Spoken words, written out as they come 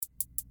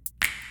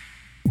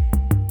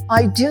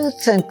I do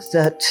think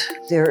that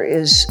there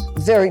is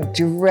very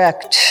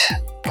direct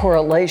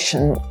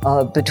correlation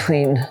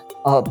between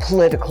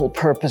political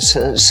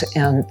purposes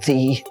and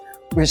the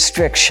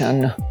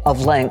restriction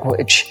of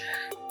language,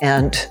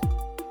 and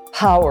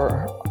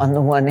power on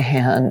the one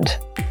hand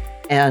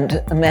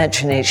and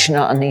imagination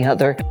on the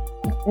other.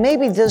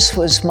 Maybe this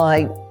was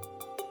my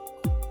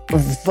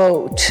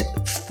vote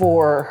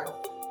for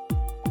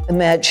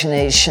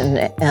imagination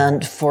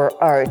and for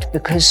art,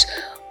 because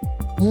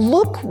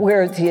look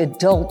where the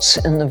adults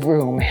in the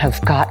room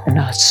have gotten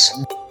us.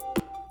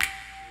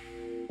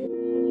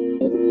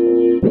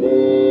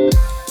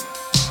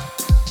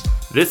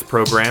 This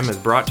program is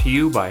brought to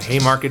you by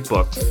Haymarket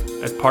Books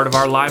as part of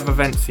our live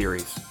event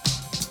series.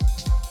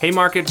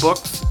 Haymarket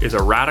Books is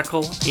a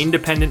radical,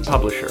 independent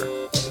publisher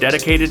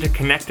dedicated to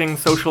connecting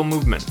social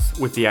movements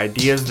with the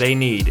ideas they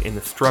need in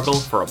the struggle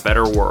for a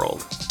better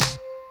world.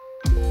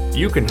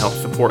 You can help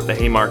support the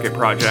Haymarket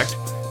Project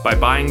by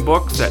buying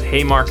books at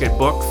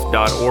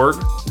haymarketbooks.org,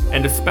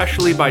 and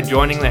especially by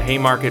joining the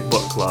Haymarket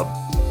Book Club.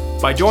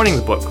 By joining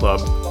the book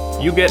club,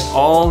 you get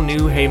all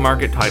new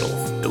Haymarket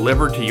titles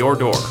delivered to your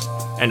door,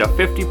 and a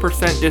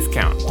 50%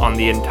 discount on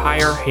the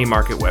entire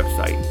Haymarket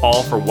website,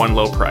 all for one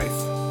low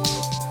price.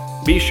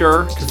 Be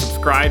sure to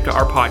subscribe to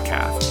our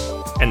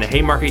podcast and the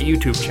Haymarket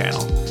YouTube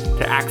channel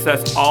to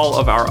access all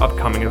of our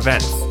upcoming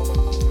events.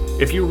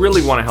 If you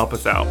really want to help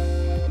us out,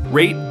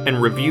 rate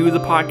and review the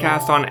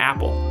podcast on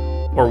Apple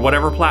or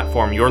whatever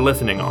platform you're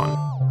listening on.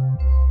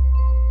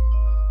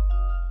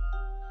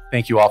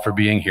 Thank you all for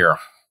being here.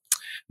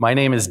 My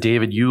name is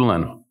David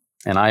Ulen,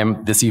 and I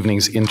am this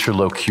evening's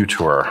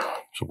interlocutor.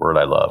 It's a word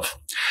I love.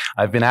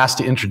 I've been asked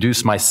to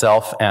introduce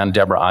myself and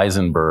Deborah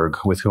Eisenberg,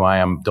 with whom I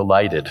am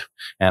delighted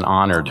and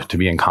honored to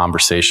be in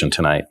conversation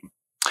tonight.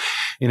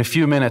 In a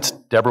few minutes,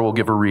 Deborah will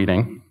give a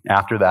reading.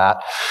 After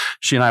that,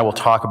 she and I will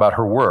talk about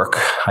her work.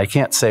 I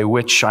can't say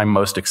which I'm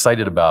most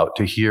excited about.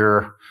 To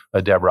hear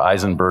a Deborah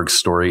Eisenberg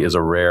story is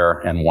a rare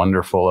and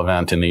wonderful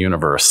event in the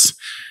universe,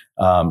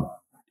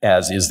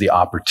 as is the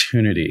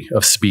opportunity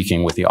of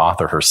speaking with the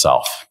author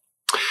herself.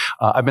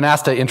 I've been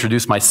asked to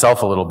introduce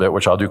myself a little bit,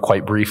 which I'll do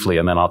quite briefly,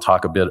 and then I'll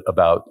talk a bit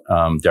about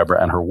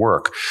Deborah and her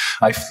work.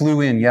 I flew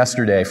in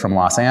yesterday from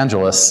Los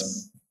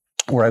Angeles,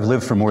 where I've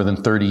lived for more than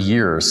 30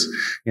 years.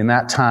 In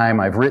that time,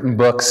 I've written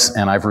books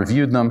and I've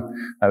reviewed them.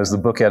 I was the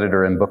book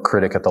editor and book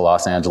critic at the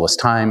Los Angeles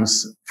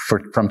Times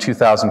from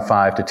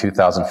 2005 to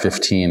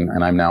 2015,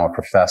 and I'm now a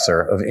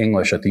professor of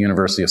English at the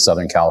University of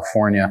Southern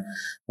California,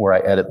 where I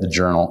edit the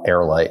journal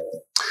Airlight.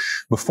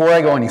 Before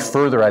I go any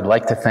further, I'd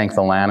like to thank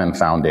the Lannan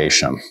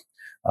Foundation.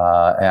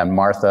 And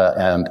Martha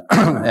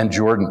and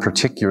Jordan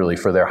particularly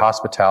for their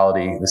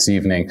hospitality this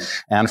evening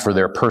and for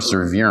their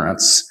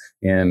perseverance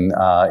in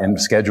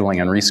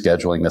scheduling and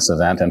rescheduling this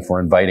event, and for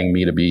inviting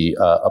me to be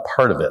a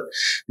part of it.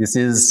 This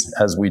is,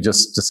 as we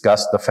just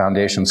discussed, the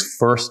Foundation's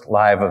first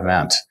live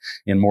event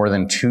in more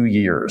than 2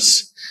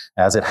 years.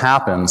 As it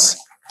happens,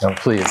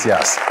 please,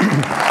 yes.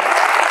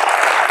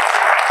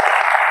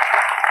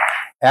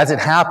 As it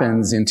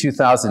happens, in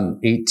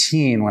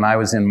 2018, when I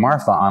was in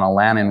Marfa on a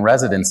Lannan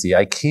residency,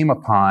 I came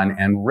upon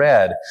and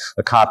read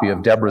a copy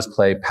of Deborah's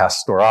play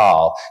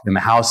Pastoral in the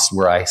house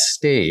where I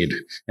stayed.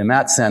 In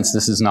that sense,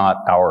 this is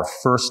not our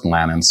first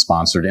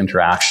Lannan-sponsored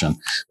interaction,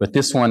 but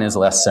this one is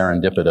less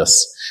serendipitous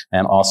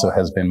and also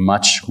has been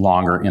much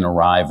longer in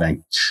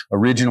arriving.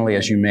 Originally,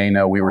 as you may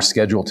know, we were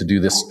scheduled to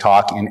do this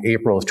talk in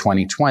April of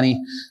 2020,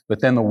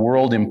 but then the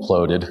world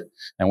imploded,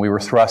 and we were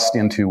thrust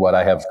into what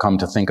I have come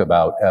to think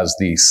about as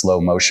the slow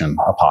motion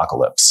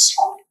apocalypse.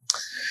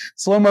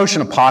 Slow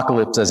motion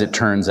apocalypse, as it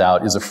turns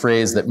out, is a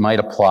phrase that might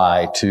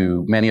apply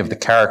to many of the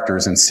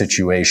characters and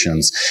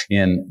situations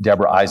in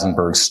Deborah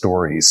Eisenberg's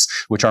stories,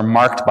 which are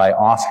marked by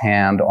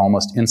offhand,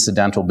 almost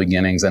incidental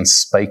beginnings and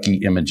spiky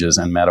images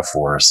and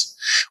metaphors.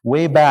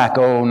 Way back,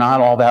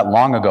 not all that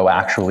long ago,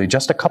 actually,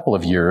 just a couple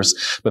of years,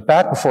 but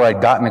back before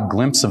I'd gotten a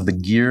glimpse of the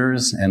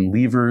gears and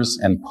levers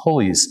and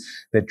pulleys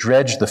that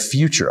dredged the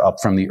future up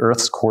from the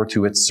Earth's core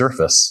to its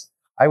surface,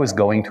 I was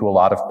going to a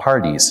lot of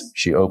parties.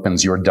 She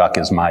opens Your Duck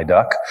is My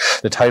Duck,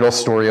 the title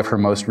story of her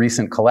most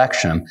recent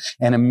collection,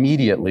 and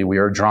immediately we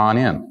are drawn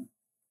in.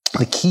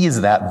 The key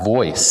is that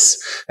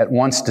voice, at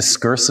once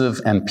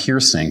discursive and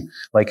piercing,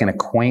 like an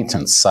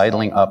acquaintance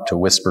sidling up to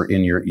whisper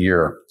in your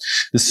ear.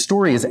 The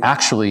story is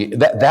actually,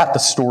 the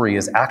story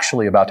is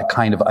actually about a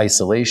kind of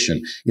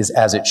isolation, is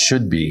as it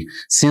should be,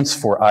 since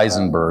for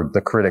Eisenberg,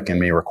 the critic in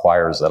me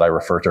requires that I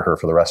refer to her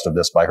for the rest of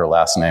this by her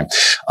last name,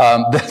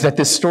 that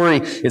this story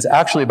is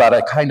actually about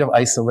a kind of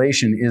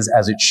isolation, is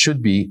as it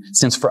should be,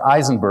 since for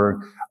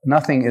Eisenberg,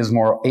 nothing is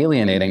more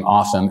alienating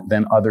often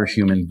than other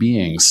human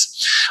beings.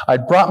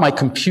 I'd brought my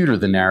computer,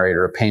 the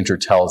narrator, a painter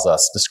tells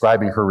us,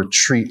 describing her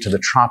retreat to the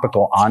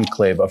tropical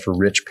enclave of her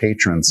rich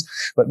patrons.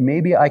 But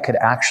maybe I could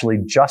actually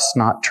just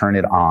not turn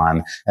it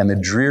on, and the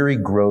dreary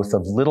growth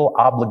of little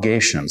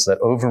obligations that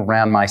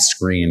overran my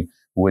screen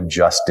would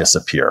just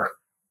disappear.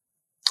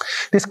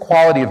 This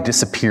quality of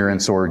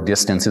disappearance or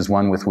distance is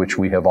one with which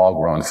we have all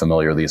grown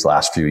familiar these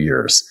last few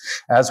years.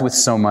 As with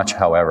so much,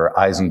 however,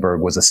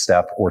 Eisenberg was a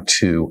step or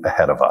two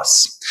ahead of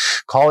us.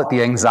 Call it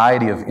the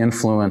anxiety of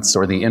influence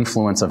or the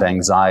influence of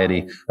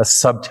anxiety, a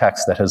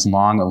subtext that has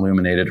long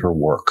illuminated her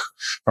work.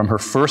 From her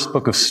first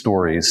book of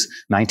stories,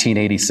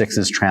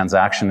 1986's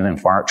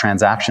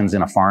Transactions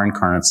in a Foreign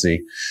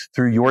Currency,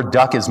 through Your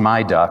Duck is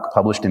My Duck,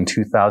 published in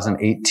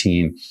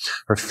 2018,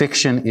 her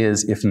fiction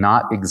is, if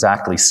not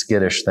exactly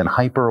skittish, then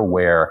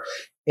hyper-aware,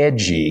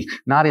 edgy,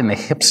 not in the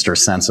hipster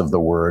sense of the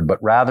word,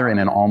 but rather in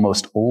an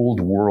almost old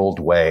world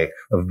way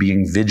of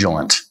being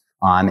vigilant,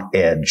 on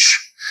edge.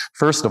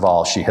 First of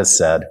all, she has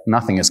said,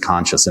 nothing is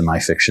conscious in my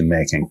fiction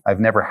making. I've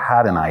never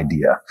had an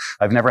idea.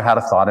 I've never had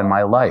a thought in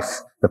my life.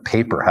 The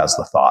paper has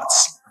the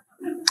thoughts.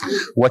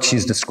 What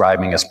she's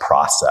describing is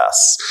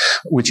process,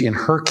 which in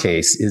her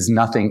case is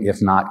nothing if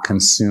not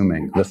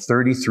consuming. The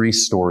 33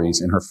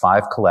 stories in her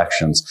 5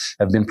 collections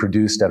have been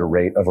produced at a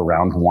rate of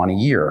around 1 a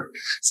year.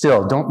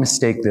 Still, don't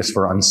mistake this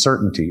for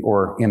uncertainty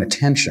or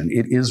inattention.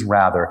 It is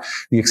rather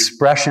the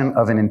expression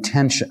of an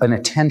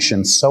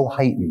attention so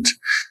heightened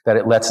that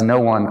it lets no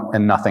one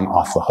and nothing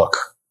off the hook.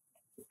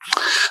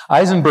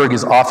 Eisenberg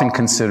is often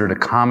considered a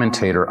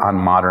commentator on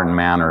modern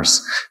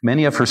manners.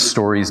 Many of her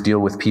stories deal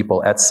with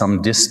people at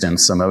some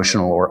distance,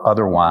 emotional or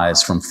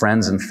otherwise, from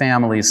friends and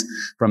families,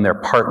 from their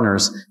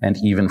partners, and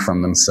even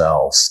from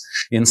themselves.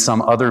 In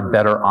Some Other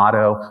Better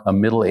Otto, a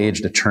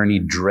middle-aged attorney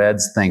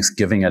dreads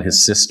Thanksgiving at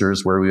his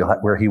sister's,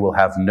 where he will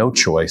have no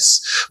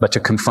choice but to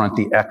confront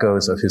the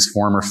echoes of his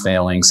former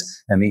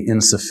failings and the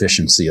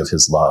insufficiency of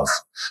his love.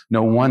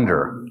 No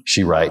wonder,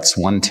 she writes,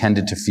 one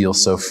tended to feel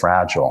so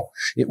fragile.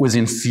 It was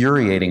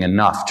infuriating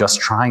enough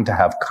just trying to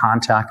have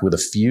contact with a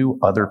few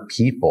other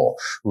people,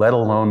 let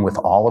alone with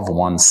all of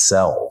one's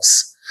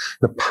selves.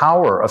 The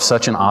power of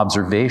such an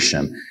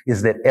observation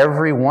is that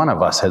every one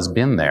of us has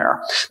been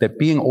there, that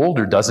being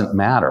older doesn't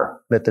matter,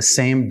 that the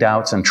same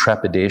doubts and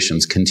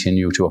trepidations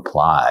continue to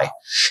apply.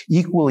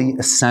 Equally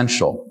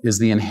essential is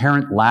the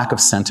inherent lack of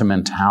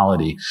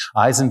sentimentality,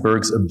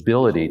 Eisenberg's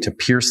ability to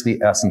pierce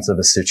the essence of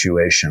a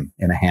situation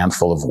in a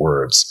handful of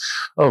words.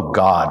 Oh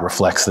God,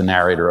 reflects the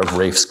narrator of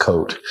Rafe's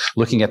Coat,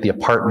 looking at the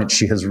apartment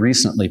she has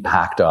recently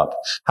packed up.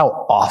 How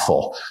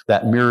awful,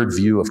 that mirrored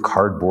view of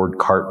cardboard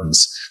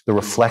cartons, the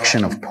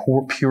reflection of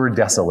pure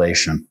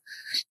desolation.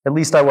 At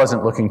least I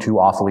wasn't looking too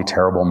awfully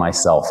terrible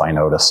myself, I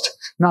noticed.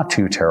 Not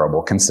too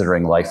terrible,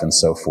 considering life and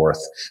so forth.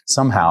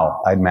 Somehow,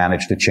 I'd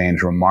managed to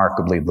change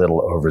remarkably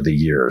little over the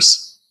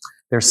years.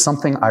 There's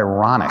something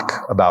ironic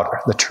about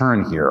the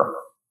turn here,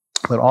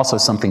 but also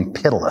something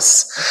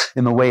pitiless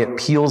in the way it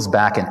peels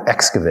back and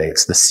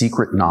excavates the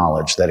secret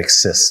knowledge that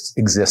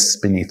exists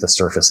beneath the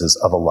surfaces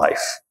of a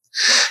life.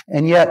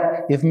 And yet,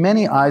 if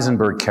many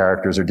Eisenberg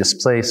characters are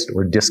displaced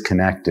or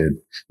disconnected,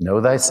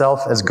 know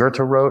thyself, as Goethe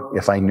wrote,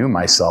 if I knew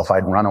myself,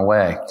 I'd run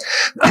away.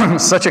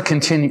 Such a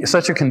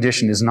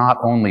condition is not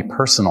only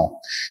personal,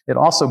 it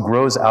also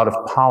grows out of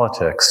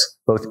politics,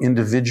 both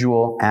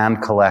individual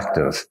and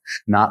collective,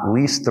 not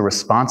least the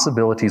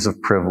responsibilities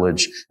of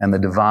privilege and the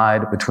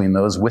divide between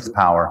those with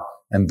power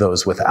and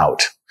those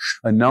without.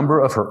 A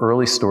number of her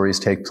early stories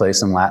take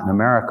place in Latin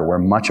America, while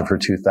much of her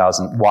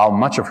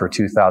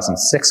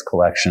 2006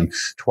 collection,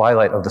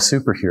 Twilight of the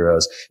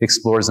Superheroes,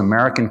 explores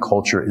American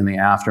culture in the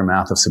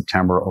aftermath of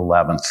September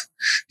 11th.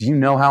 Do you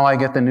know how I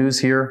get the news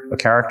here? A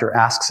character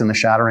asks in the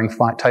shattering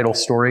title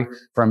story.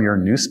 From your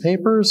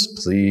newspapers?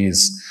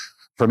 Please.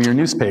 From your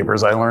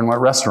newspapers, I learn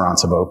what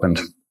restaurants have opened.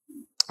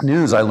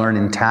 News I learn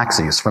in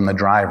taxis from the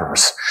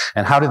drivers.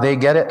 And how do they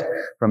get it?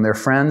 From their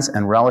friends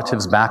and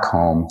relatives back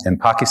home in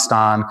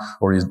Pakistan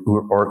or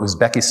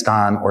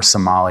Uzbekistan or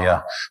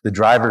Somalia. The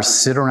drivers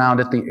sit around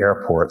at the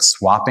airport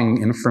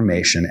swapping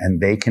information, and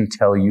they can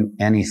tell you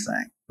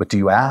anything. But do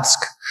you ask?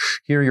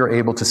 Here you're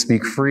able to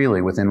speak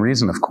freely within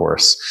reason, of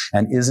course.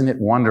 And isn't it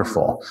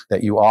wonderful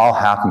that you all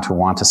happen to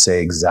want to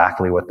say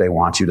exactly what they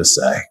want you to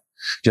say?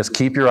 Just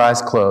keep your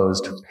eyes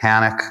closed,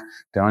 panic,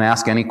 don't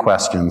ask any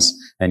questions,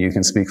 and you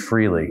can speak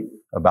freely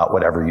about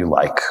whatever you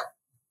like.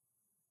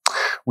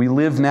 We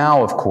live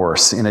now, of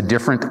course, in a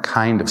different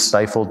kind of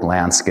stifled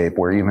landscape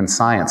where even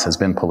science has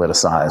been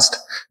politicized.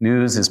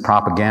 News is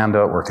propaganda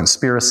or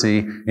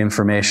conspiracy.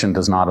 Information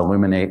does not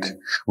illuminate.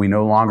 We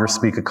no longer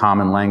speak a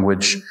common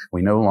language.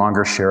 We no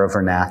longer share a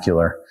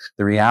vernacular.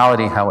 The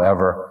reality,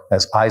 however,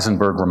 as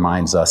Eisenberg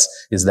reminds us,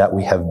 is that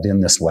we have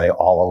been this way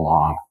all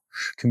along.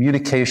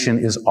 Communication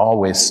is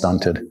always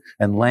stunted,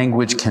 and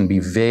language can be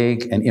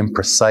vague and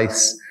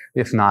imprecise,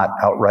 if not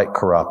outright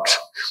corrupt.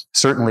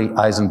 Certainly,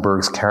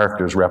 Eisenberg's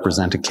characters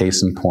represent a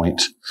case in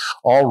point.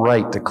 All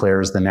right,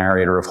 declares the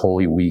narrator of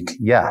Holy Week.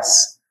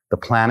 Yes, the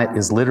planet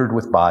is littered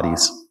with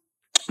bodies.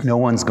 No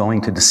one's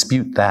going to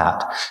dispute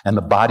that, and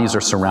the bodies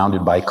are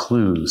surrounded by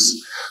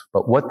clues.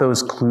 But what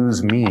those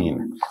clues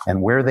mean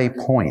and where they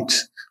point,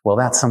 well,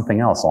 that's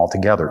something else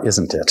altogether,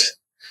 isn't it?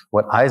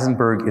 What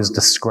Eisenberg is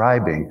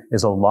describing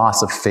is a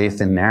loss of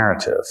faith in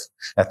narrative.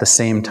 At the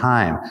same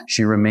time,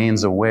 she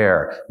remains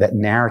aware that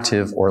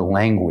narrative or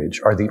language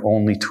are the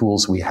only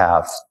tools we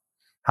have.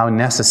 How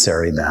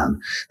necessary,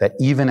 then, that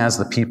even as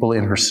the people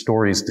in her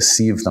stories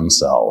deceive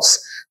themselves,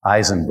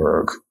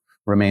 Eisenberg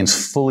remains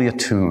fully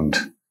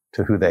attuned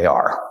to who they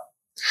are.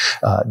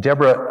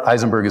 Deborah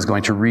Eisenberg is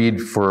going to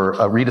read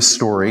a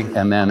story,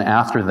 and then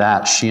after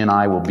that, she and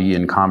I will be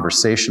in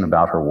conversation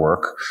about her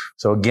work.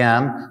 So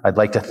again, I'd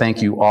like to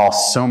thank you all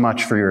so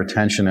much for your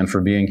attention and for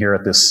being here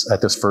at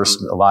this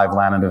first live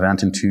Lannan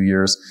event in 2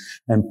 years.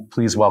 And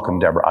please welcome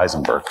Deborah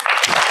Eisenberg.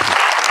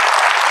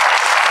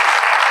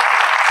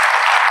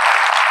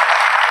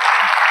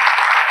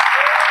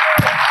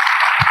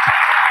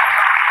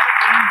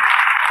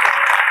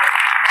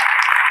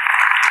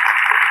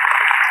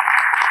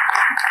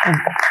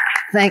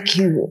 Thank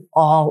you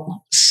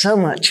all so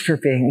much for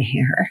being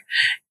here.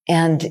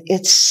 And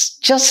it's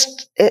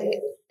just,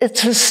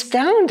 it's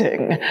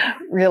astounding,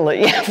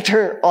 really,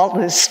 after all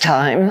this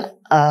time.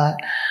 I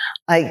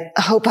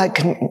hope I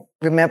can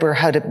remember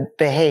how to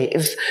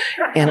behave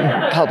in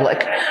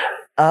public.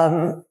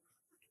 And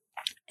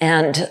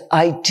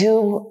I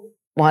do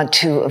want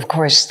to, of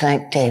course,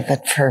 thank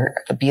David for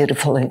a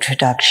beautiful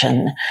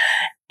introduction,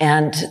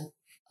 and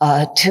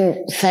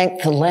to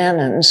thank the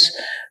Lannans,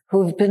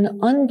 who have been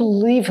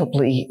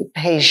unbelievably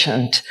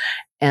patient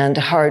and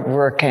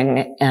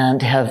hardworking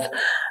and have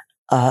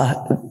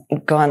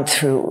gone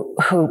through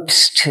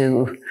hoops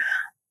to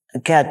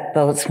get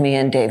both me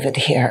and David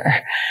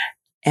here.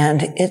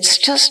 And it's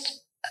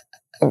just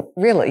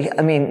really,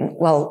 I mean,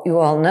 well, you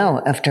all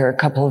know after a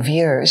couple of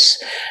years,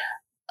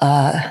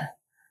 who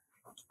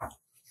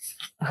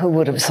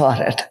would have thought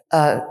it?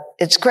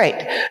 It's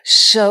great.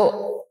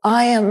 So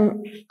I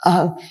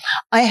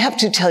have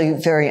to tell you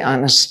very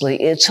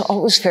honestly, it's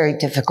always very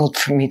difficult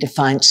for me to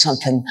find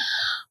something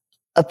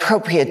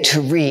appropriate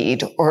to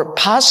read or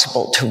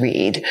possible to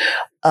read,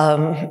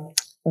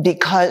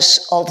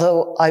 because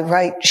although I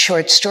write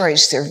short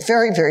stories, they're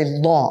very, very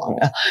long.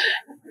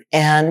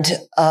 And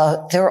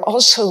they're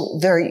also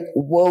very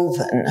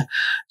woven.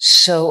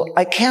 So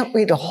I can't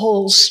read a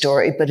whole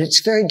story, but it's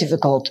very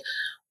difficult,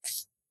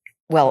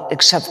 well,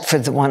 except for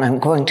the one I'm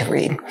going to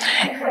read.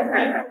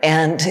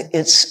 And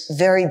it's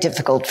very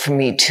difficult for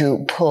me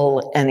to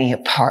pull any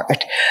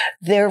apart.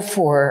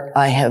 Therefore,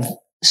 I have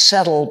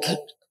settled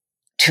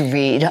to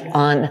read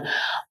on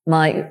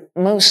my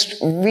most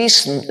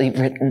recently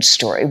written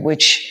story,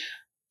 which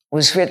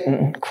was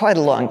written quite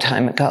a long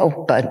time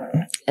ago, but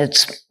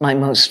it's my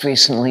most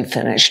recently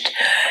finished.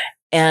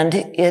 And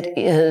it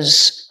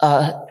is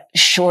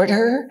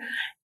shorter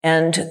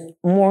and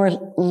more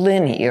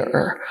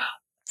linear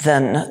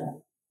than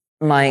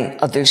my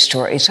other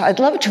stories. I'd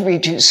love to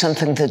read you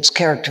something that's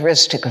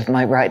characteristic of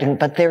my writing,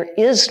 but there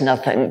is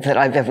nothing that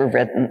I've ever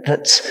written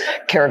that's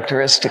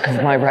characteristic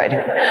of my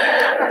writing.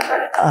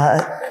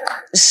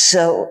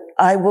 So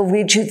I will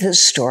read you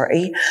this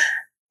story,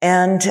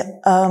 and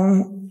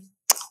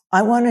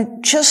I want to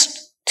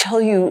just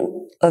tell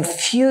you a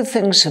few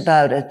things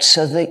about it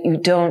so that you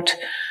don't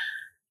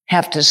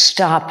have to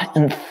stop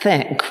and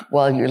think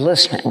while you're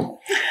listening.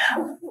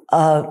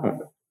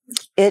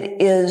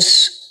 It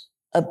is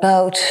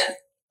about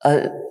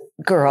a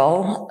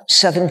girl,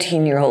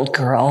 17-year-old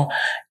girl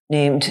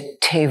named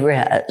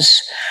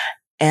Thérèse.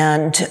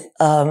 And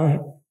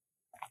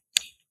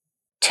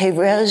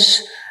Thérèse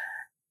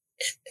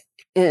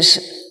is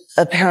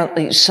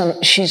apparently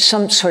she's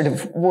some sort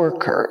of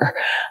worker.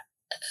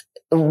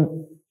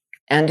 And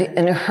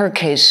in her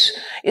case,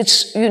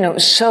 it's,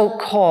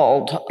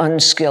 so-called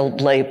unskilled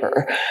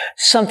labor.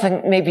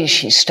 Something, maybe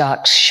she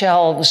stocks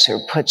shelves or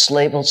puts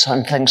labels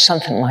on things,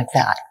 something like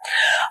that.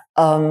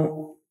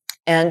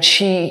 And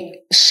she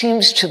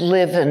seems to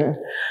live in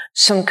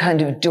some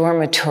kind of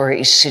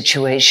dormitory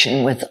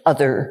situation with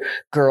other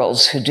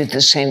girls who do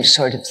the same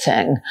sort of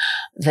thing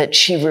that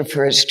she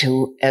refers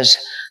to as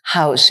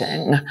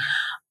housing.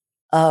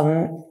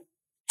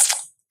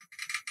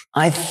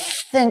 I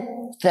think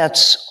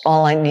that's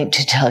all I need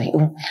to tell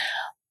you.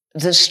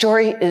 The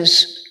story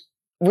is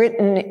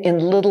written in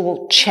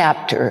little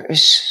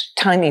chapters,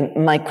 tiny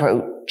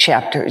micro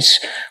chapters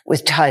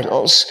with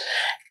titles.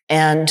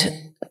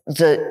 And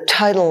the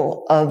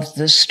title of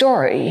the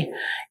story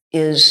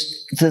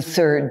is The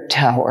Third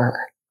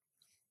Tower.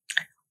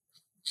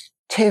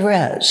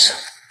 Thérèse.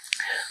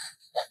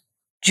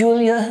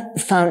 Julia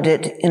found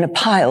it in a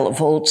pile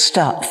of old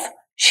stuff.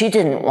 She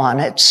didn't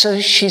want it, so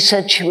she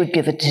said she would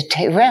give it to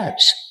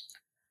Thérèse.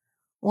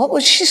 What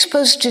was she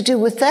supposed to do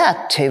with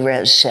that,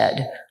 Thérèse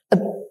said. A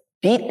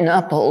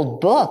beaten-up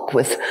old book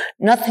with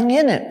nothing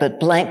in it but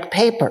blank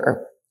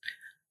paper.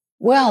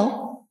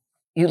 Well,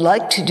 you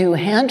like to do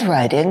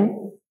handwriting,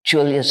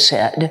 Julia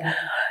said.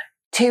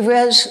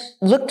 Thérèse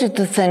looked at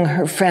the thing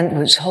her friend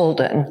was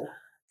holding.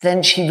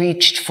 Then she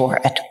reached for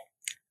it.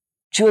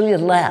 Julia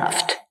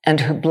laughed,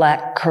 and her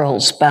black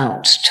curls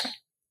bounced.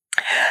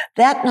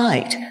 That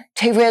night,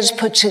 Thérèse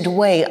puts it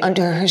away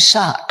under her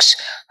socks,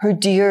 her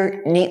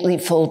dear, neatly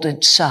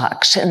folded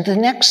socks. And the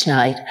next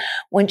night,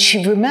 when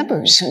she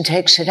remembers and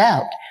takes it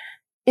out,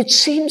 it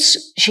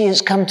seems she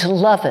has come to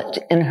love it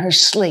in her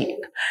sleep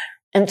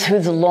and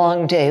through the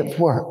long day of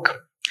work.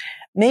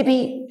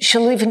 Maybe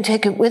she'll even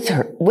take it with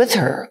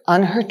her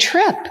on her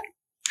trip.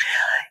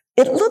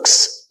 It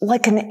looks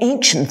like an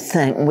ancient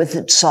thing with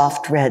its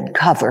soft red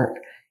cover.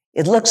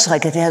 It looks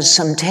like it has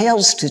some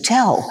tales to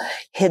tell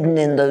hidden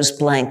in those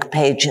blank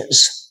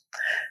pages.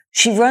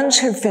 She runs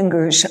her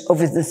fingers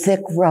over the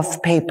thick,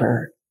 rough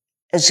paper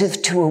as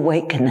if to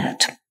awaken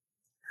it.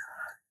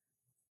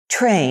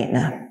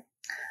 Train.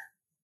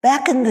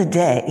 Back in the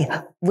day,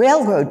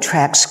 railroad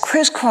tracks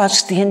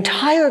crisscrossed the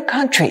entire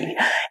country,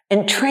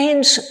 and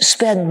trains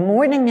sped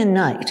morning and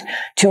night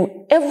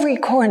to every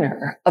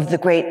corner of the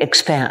great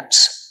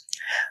expanse.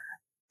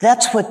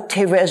 That's what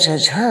Thérèse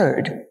has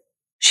heard.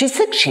 She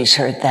thinks she's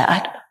heard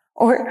that.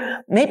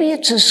 Or maybe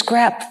it's a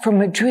scrap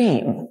from a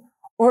dream.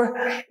 Or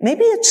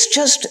maybe it's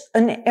just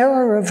an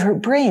error of her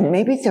brain.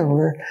 Maybe there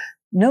were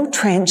no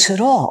trains at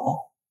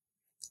all.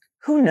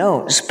 Who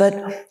knows?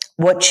 But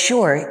what's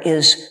sure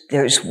is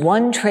there's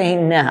one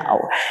train now,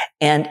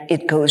 and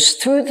it goes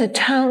through the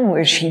town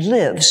where she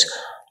lives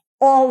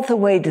all the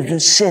way to the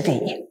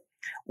city,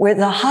 where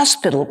the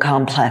hospital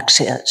complex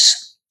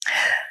is.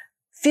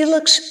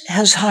 Felix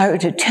has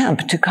hired a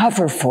temp to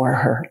cover for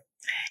her.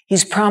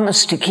 He's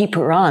promised to keep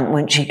her on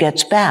when she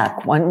gets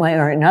back, one way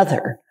or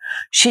another.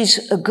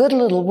 She's a good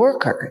little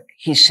worker,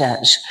 he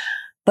says.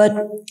 But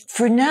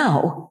for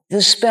now,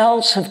 the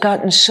spells have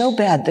gotten so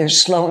bad they're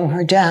slowing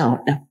her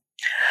down.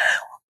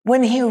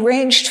 When he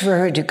arranged for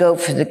her to go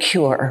for the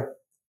cure,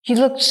 he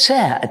looked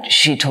sad,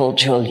 she told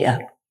Julia.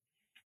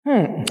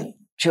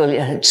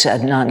 Julia had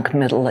said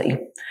noncommittally.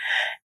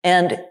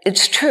 And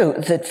it's true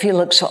that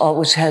Felix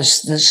always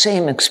has the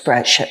same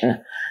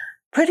expression.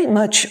 Pretty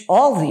much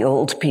all the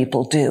old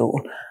people do,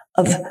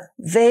 of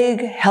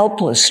vague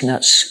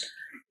helplessness,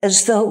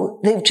 as though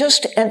they've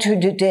just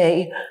entered a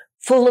day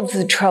full of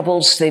the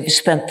troubles they've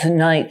spent the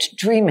night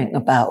dreaming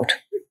about.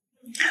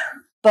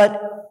 But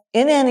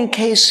in any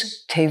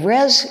case,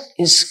 Thérèse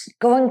is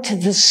going to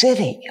the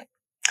city.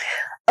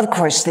 Of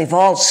course, they've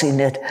all seen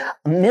it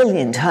a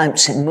million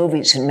times in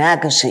movies and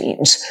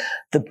magazines.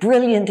 The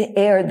brilliant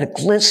air, the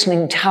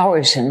glistening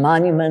towers and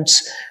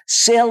monuments,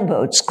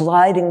 sailboats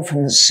gliding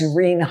from the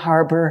serene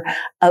harbor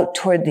out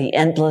toward the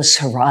endless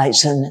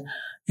horizon,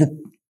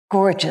 the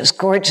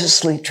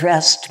gorgeously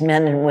dressed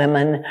men and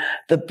women,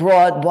 the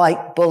broad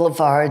white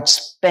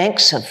boulevards,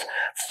 banks of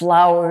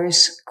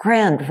flowers,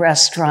 grand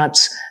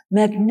restaurants,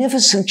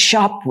 magnificent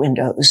shop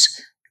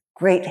windows,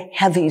 great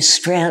heavy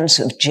strands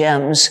of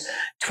gems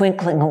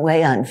twinkling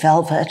away on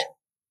velvet.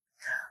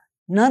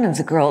 None of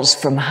the girls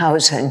from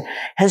housing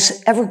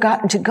has ever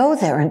gotten to go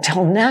there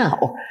until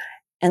now,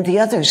 and the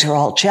others are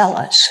all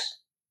jealous.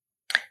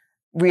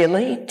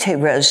 Really,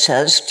 Thérèse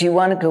says, do you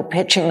want to go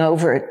pitching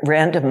over at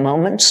random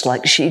moments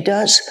like she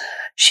does?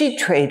 She'd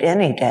trade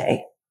any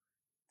day,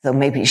 though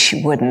maybe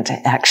she wouldn't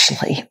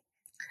actually.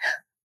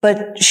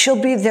 But she'll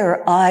be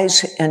their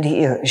eyes and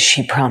ears,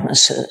 she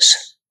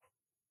promises.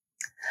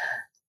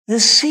 The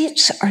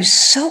seats are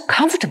so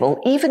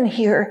comfortable, even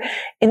here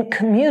in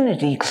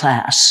community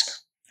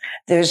class.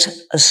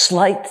 There's a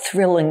slight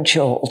thrilling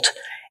jolt,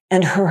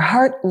 and her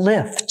heart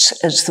lifts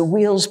as the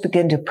wheels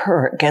begin to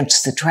purr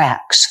against the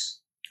tracks.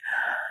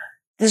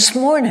 This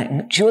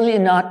morning, Julia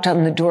knocked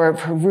on the door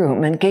of her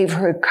room and gave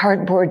her a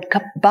cardboard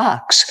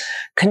box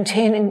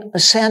containing a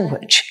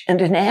sandwich and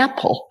an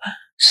apple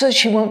so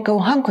she won't go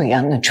hungry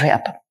on the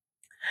trip.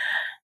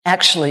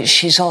 Actually,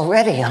 she's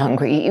already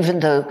hungry,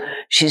 even though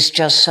she's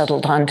just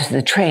settled onto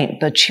the train,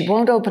 but she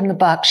won't open the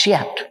box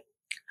yet.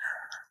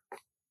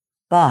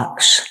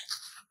 Box.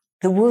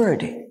 The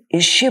word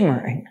is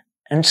shimmering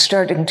and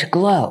starting to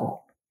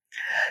glow.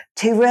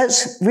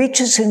 Thérèse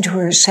reaches into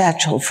her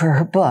satchel for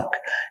her book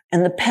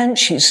and the pen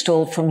she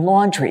stole from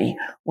laundry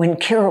when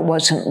Kira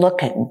wasn't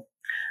looking.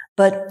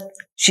 But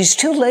she's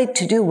too late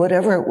to do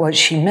whatever it was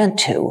she meant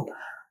to.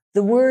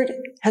 The word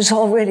has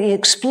already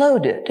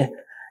exploded,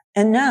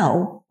 and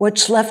now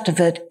what's left of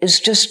it is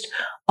just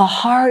a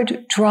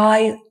hard,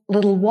 dry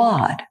little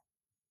wad.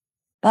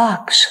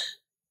 Box.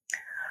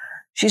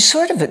 She's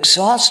sort of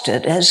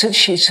exhausted, as if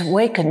she's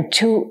awakened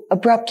too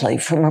abruptly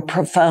from a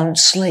profound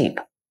sleep.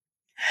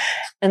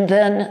 And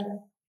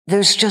then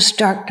there's just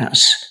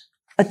darkness.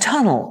 A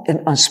tunnel,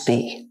 it must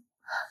be.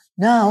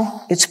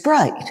 Now it's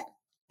bright,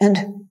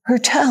 and her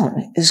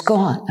town is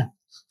gone.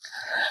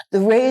 The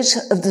rays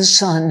of the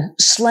sun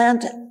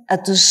slant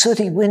at the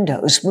sooty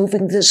windows,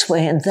 moving this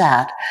way and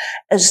that,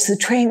 as the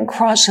train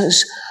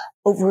crosses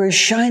over a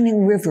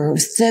shining river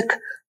of thick,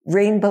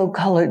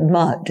 rainbow-colored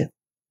mud.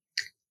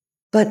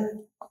 But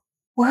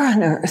where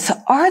on earth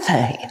are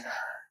they?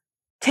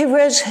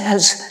 Thérèse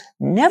has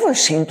never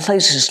seen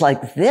places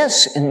like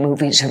this in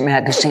movies or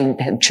magazine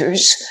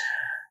pictures.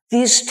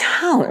 These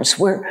towns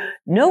where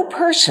no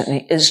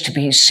person is to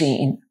be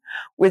seen,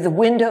 where the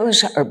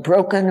windows are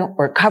broken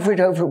or covered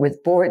over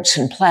with boards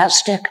and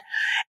plastic,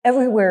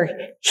 everywhere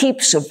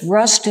heaps of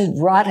rusted,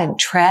 rotted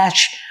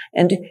trash,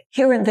 and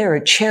here and there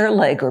a chair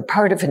leg or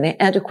part of an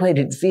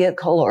antiquated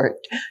vehicle or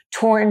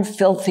torn,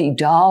 filthy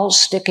doll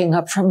sticking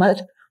up from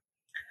it.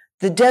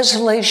 The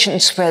desolation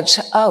spreads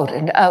out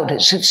and out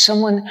as if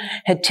someone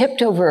had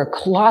tipped over a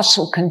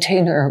colossal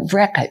container of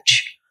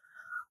wreckage.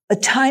 A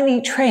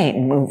tiny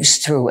train moves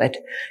through it,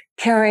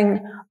 carrying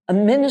a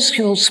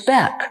minuscule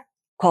speck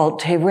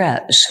called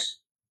Thérèse.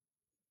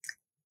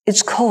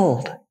 It's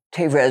cold,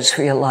 Thérèse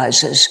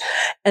realizes,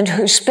 and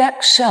her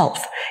speck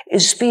self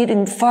is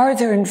speeding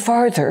farther and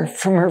farther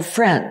from her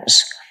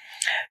friends.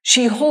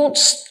 She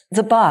holds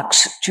the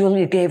box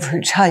Julia gave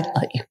her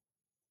tightly.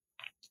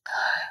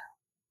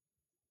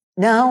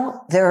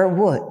 Now there are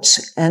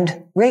woods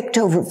and raked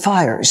over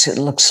fires, it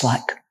looks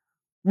like.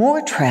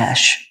 More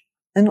trash,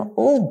 an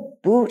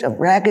old boot, a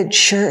ragged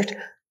shirt.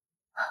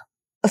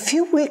 A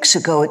few weeks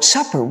ago at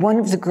supper, one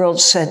of the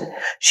girls said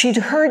she'd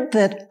heard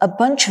that a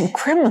bunch of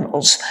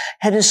criminals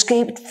had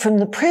escaped from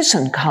the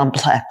prison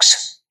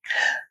complex.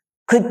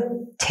 Could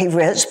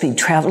Thérèse be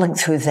traveling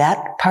through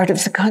that part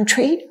of the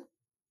country?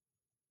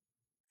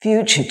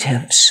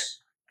 Fugitives.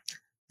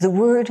 The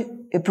word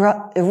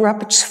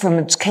erupts from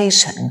its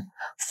casing,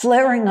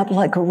 flaring up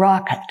like a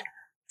rocket,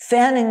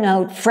 fanning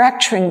out,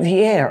 fracturing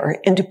the air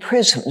into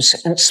prisms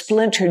and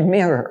splintered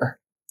mirror.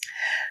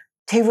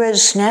 Thérèse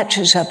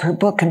snatches up her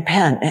book and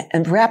pen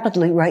and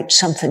rapidly writes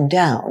something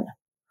down.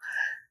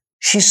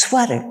 She's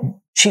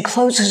sweating. She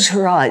closes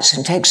her eyes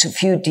and takes a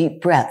few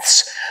deep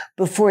breaths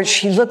before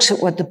she looks at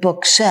what the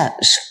book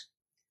says.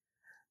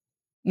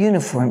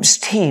 Uniforms,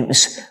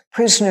 teams,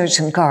 prisoners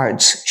and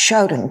guards,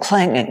 shouting,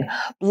 clanging,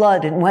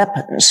 blood and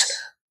weapons.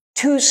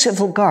 2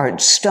 civil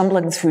guards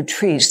stumbling through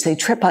trees. They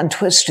trip on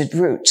twisted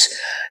roots.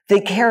 They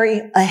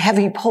carry a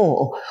heavy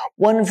pole.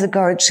 One of the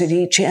guards at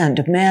each end.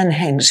 A man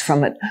hangs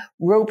from it,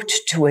 roped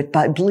to it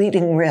by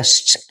bleeding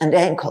wrists and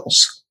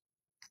ankles.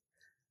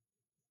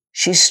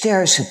 She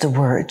stares at the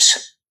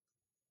words.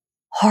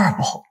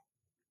 Horrible.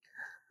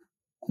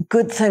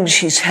 Good thing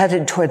she's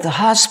headed toward the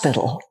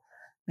hospital.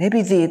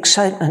 Maybe the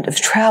excitement of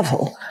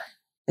travel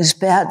is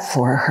bad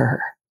for her.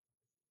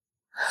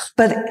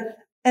 But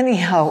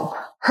anyhow,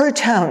 her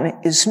town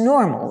is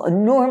normal, a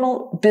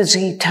normal,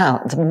 busy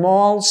town. The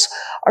malls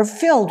are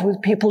filled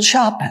with people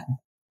shopping.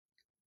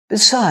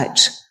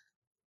 Besides,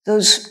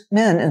 those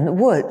men in the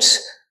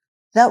woods,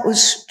 that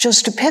was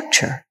just a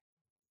picture.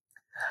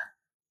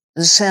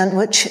 The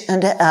sandwich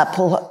and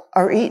apple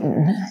are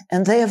eaten,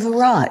 and they have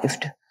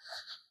arrived.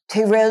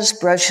 Thérèse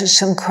brushes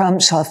some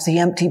crumbs off the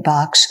empty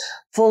box,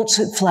 folds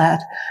it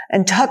flat,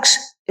 and tucks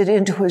it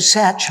into her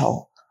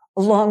satchel,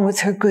 along with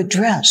her good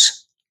dress.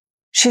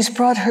 She's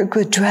brought her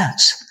good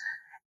dress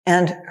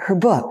and her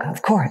book,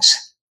 of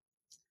course.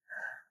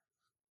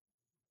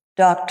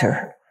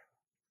 Doctor.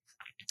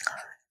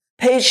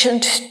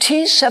 Patient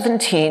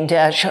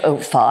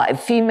T17-05,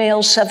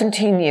 female,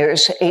 17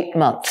 years, 8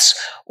 months.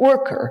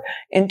 Worker,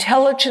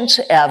 intelligence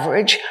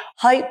average,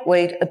 height,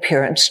 weight,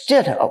 appearance,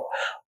 ditto.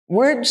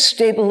 Word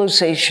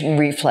stabilization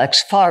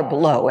reflex far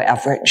below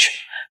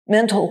average.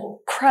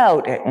 Mental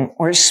crowding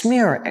or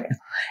smearing.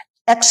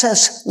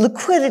 Excess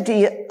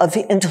liquidity of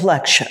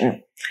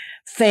intellection.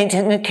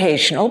 Fainting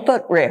occasional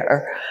but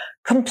rare.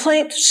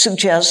 Complaint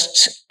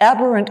suggests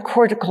aberrant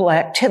cortical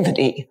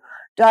activity.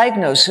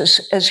 Diagnosis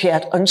as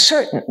yet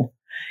uncertain.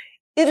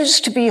 It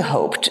is to be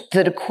hoped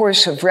that a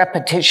course of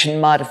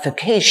repetition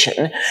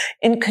modification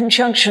in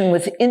conjunction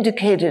with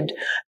indicated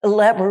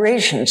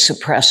elaboration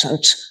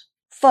suppressants,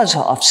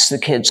 fuzz-offs the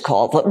kids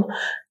call them,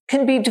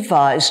 can be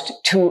devised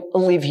to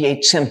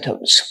alleviate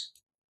symptoms.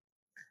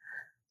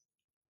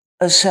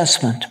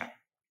 Assessment.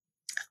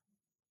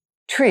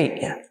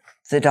 Tree,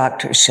 the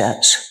doctor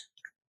says.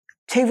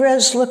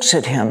 Thérèse looks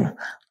at him,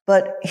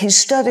 but he's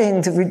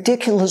studying the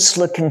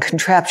ridiculous-looking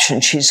contraption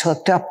she's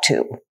hooked up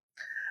to.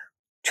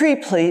 Tree,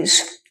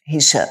 please, he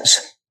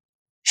says.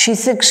 She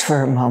thinks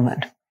for a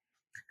moment.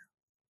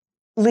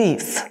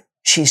 Leaf,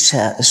 she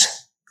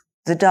says.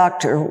 The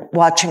doctor,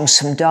 watching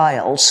some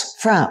dials,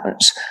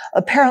 frowns.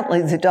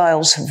 Apparently the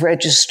dials have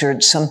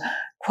registered some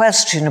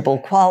questionable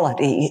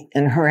quality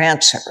in her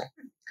answer.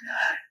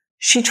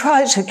 She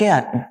tries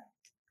again.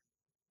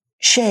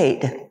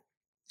 Shade.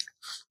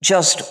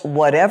 Just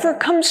whatever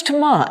comes to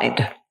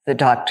mind, the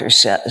doctor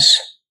says.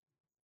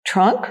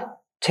 Trunk,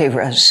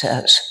 Thérèse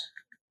says.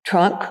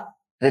 Trunk,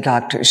 the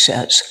doctor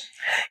says.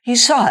 He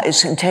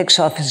sighs and takes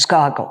off his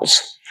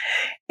goggles.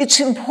 It's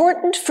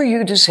important for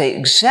you to say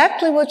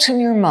exactly what's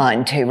in your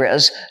mind,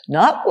 Thérèse,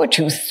 not what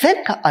you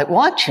think I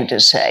want you to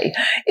say.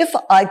 If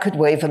I could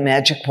wave a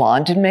magic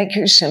wand and make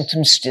your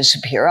symptoms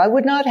disappear, I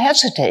would not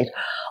hesitate.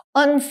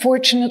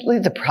 Unfortunately,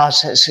 the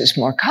process is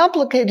more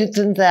complicated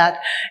than that,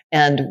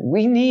 and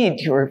we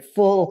need your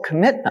full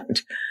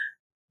commitment.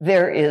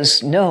 There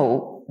is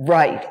no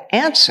right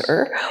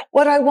answer.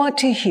 What I want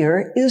to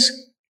hear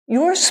is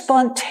your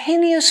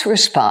spontaneous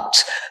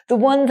response, the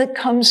one that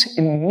comes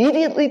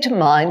immediately to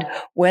mind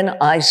when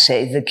I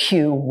say the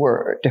Q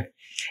word.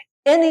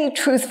 Any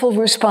truthful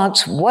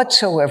response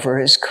whatsoever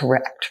is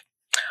correct.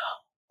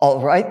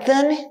 All right,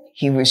 then,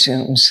 he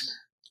resumes.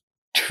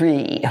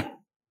 Tree.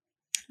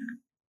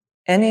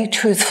 Any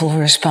truthful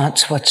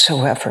response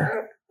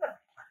whatsoever.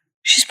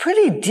 She's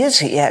pretty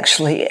dizzy,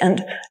 actually,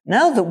 and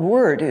now the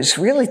word is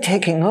really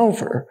taking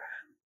over.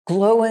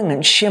 glowing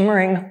and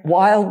shimmering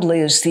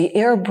wildly as the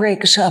air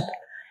breaks up,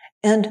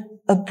 and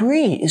a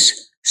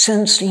breeze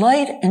sends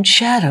light and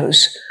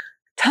shadows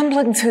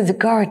tumbling through the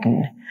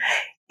garden.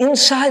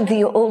 Inside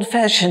the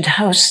old-fashioned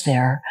house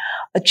there,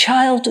 a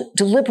child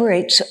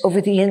deliberates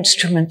over the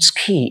instrument's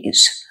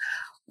keys.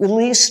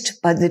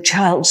 Released by the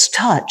child's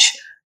touch,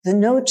 the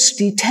notes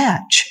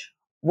detach,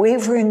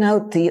 wavering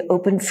out the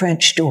open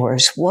French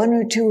doors, 1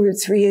 or 2 or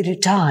 3 at a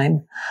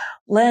time,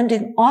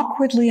 landing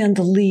awkwardly on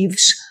the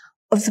leaves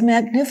of the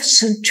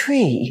magnificent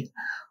tree,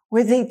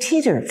 where they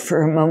teeter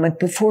for a moment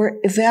before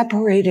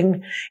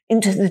evaporating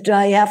into the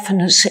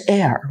diaphanous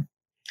air.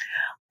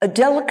 A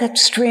delicate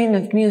strain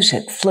of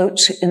music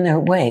floats in their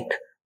wake,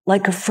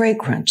 like a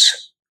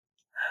fragrance.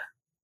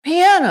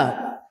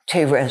 "Piano,"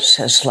 Thérèse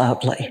says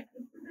loudly.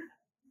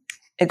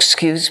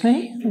 "Excuse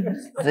me?"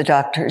 the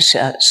doctor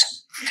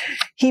says.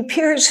 He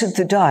peers at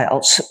the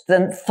dials,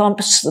 then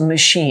thumps the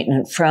machine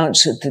and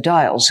frowns at the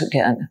dials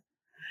again.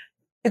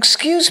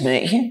 "Excuse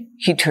me,"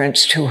 he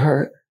turns to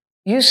her.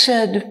 "You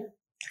said..."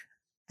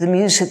 The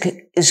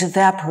music is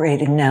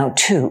evaporating now,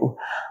 too,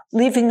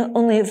 leaving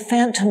only a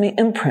phantom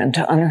imprint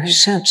on her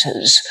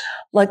senses,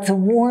 like the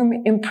warm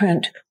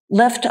imprint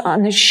left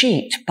on a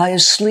sheet by a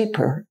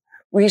sleeper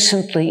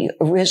recently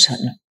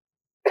arisen.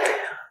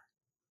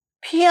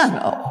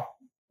 "Piano.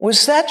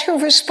 Was that your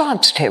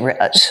response,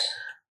 Thérèse?"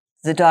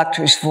 The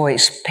doctor's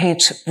voice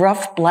paints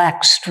rough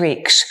black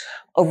streaks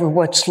over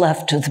what's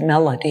left of the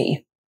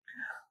melody.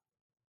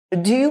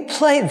 "Do you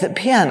play the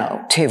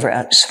piano,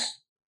 Thérèse?"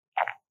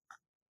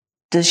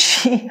 Does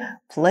she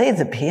play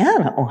the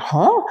piano,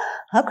 huh?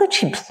 How could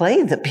she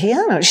play the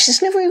piano?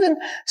 She's never even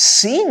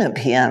seen a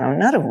piano,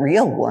 not a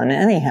real one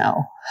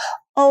anyhow.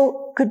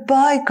 "Oh,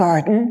 goodbye,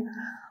 garden.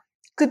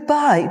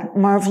 Goodbye,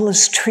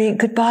 marvelous tree.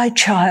 Goodbye,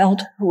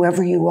 child,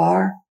 whoever you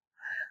are."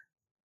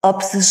 Up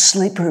the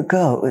sleeper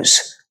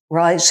goes,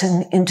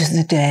 rising into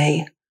the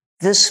day,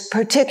 this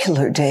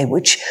particular day,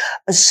 which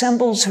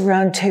assembles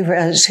around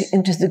Thérèse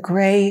into the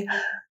gray,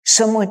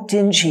 somewhat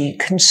dingy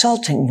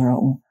consulting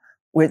room,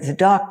 where the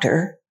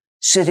doctor,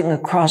 sitting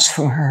across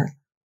from her,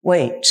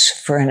 waits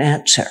for an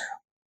answer.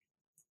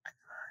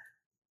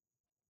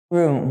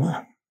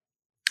 Room.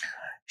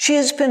 She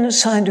has been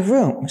assigned a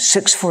room,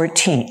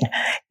 614.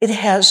 It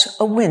has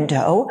a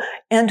window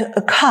and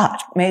a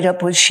cot made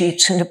up with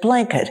sheets and a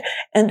blanket,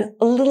 and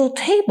a little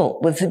table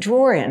with a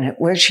drawer in it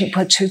where she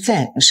puts her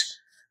things.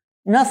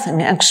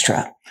 Nothing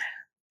extra.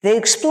 They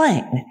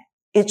explain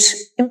it's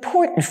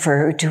important for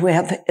her to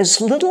have as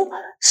little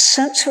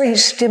sensory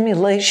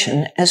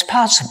stimulation as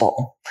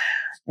possible.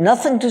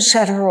 Nothing to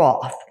set her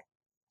off.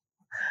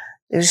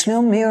 There's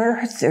no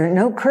mirror, there are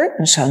no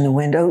curtains on the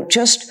window,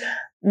 just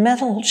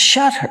metal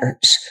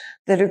shutters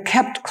that are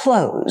kept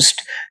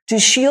closed to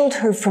shield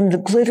her from the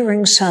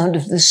glittering sound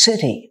of the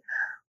city,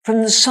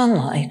 from the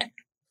sunlight,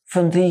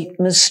 from the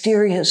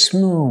mysterious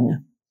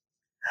moon.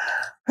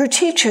 Her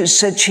teachers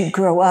said she'd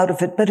grow out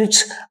of it, but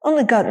it's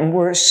only gotten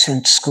worse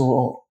since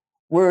school.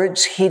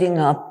 Words heating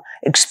up,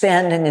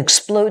 expanding,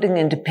 exploding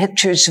into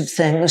pictures of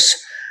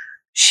things,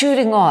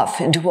 shooting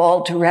off into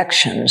all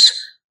directions,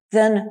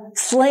 then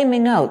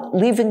flaming out,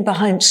 leaving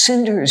behind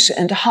cinders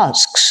and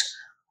husks,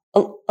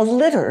 a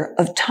litter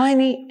of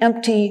tiny,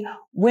 empty,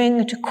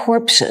 winged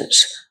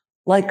corpses,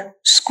 like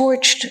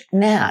scorched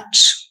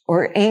gnats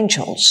or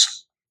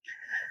angels.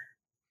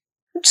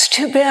 It's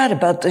too bad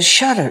about the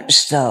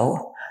shutters,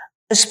 though,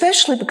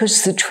 especially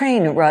because the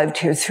train arrived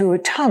here through a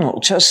tunnel,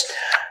 just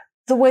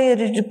the way it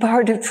had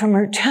departed from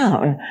her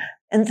town.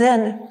 And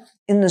then,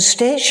 in the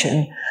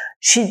station,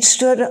 she'd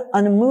stood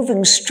on a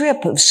moving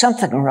strip of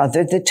something or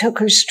other that took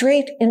her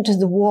straight into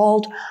the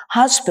walled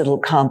hospital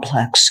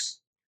complex.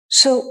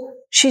 So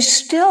she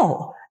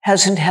still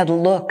hasn't had a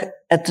look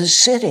at the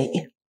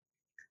city.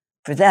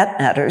 For that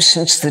matter,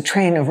 since the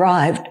train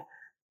arrived,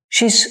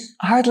 she's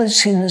hardly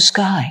seen the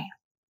sky.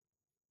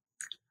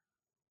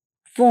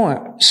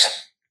 Forms.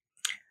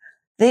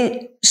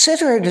 They sit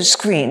her at a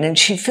screen and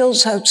she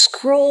fills out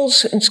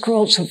scrolls and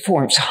scrolls of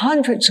forms,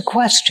 hundreds of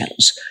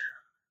questions.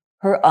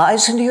 Her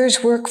eyes and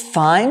ears work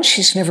fine.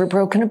 She's never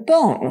broken a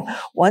bone.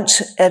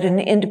 Once at an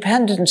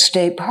Independence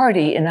Day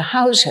party in a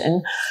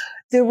housing,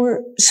 there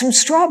were some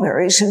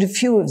strawberries and a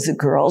few of the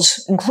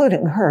girls,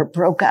 including her,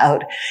 broke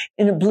out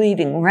in a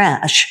bleeding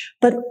rash.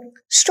 But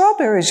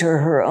strawberries are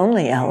her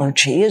only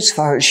allergy as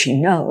far as she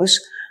knows.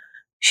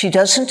 She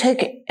doesn't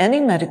take any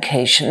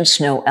medications,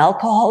 no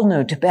alcohol,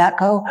 no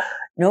tobacco,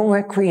 no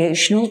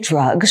recreational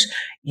drugs.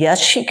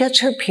 Yes, she gets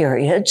her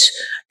periods.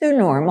 They're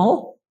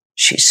normal,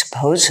 she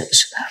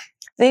supposes.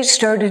 They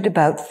started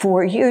about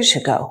 4 years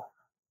ago.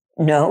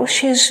 No,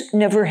 she's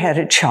never had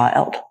a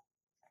child.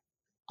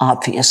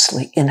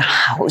 Obviously, in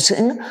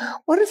housing.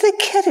 What are they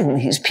kidding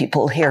these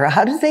people here?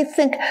 How do they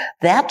think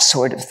that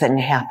sort of thing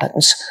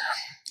happens?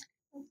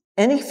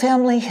 Any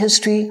family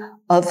history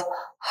of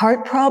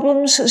heart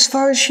problems, as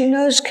far as she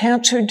knows?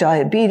 Cancer,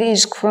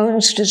 diabetes,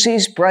 Crohn's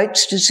disease,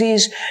 Bright's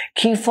disease,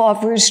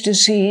 Kiefer's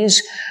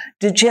disease,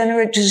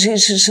 degenerate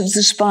diseases of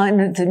the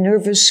spine or the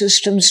nervous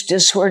systems,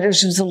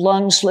 disorders of the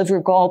lungs,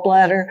 liver,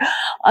 gallbladder.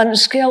 On a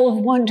scale of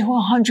 1 to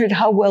 100,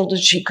 how well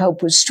does she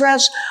cope with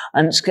stress?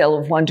 On a scale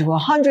of 1 to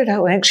 100,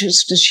 how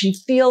anxious does she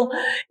feel?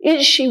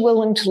 Is she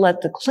willing to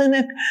let the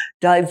clinic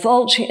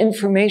divulge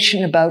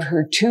information about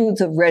her to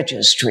the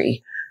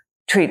registry?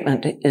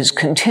 Treatment is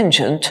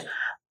contingent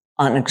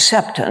on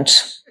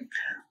acceptance.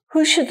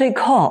 Who should they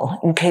call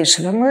in case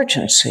of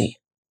emergency?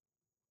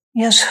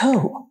 Yes,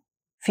 who?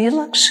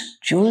 Felix?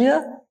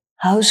 Julia?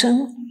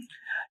 Hausen?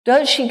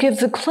 Does she give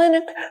the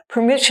clinic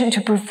permission to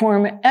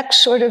perform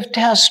X sort of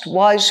test,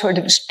 Y sort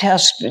of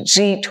test,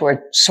 Z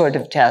sort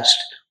of test?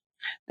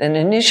 Then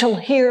initial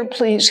here,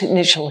 please,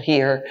 initial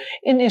here,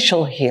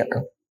 initial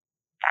here.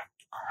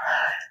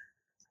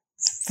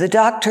 The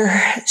doctor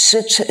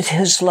sits at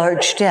his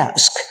large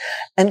desk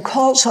and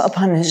calls up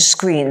on his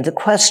screen the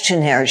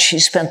questionnaire she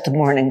spent the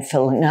morning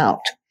filling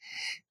out.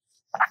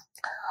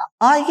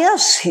 Ah,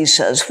 yes, he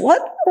says.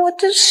 What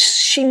does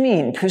she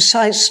mean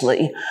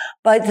precisely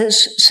by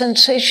this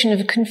sensation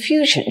of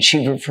confusion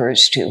she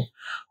refers to?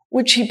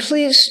 Would she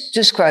please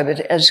describe it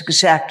as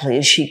exactly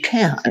as she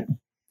can?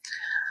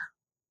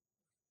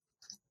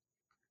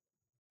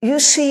 You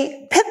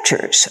see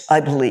pictures, I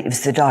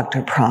believe, the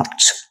doctor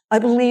prompts. I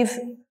believe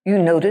you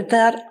noted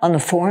that on the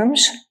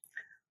forms?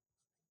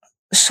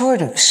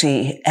 Sort of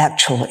see,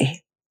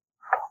 actually.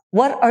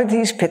 What are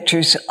these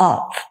pictures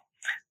of?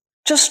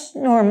 Just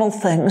normal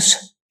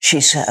things,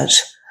 she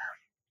says.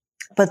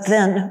 But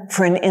then,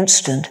 for an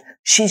instant,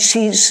 she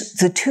sees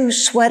the two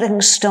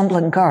sweating,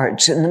 stumbling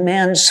guards and the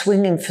man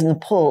swinging from the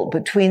pole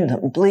between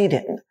them,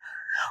 bleeding.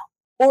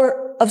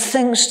 Or of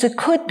things that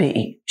could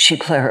be, she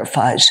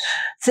clarifies,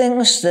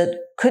 things that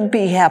could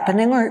be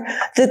happening or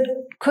that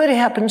could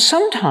happen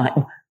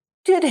sometime,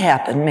 did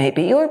happen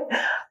maybe, or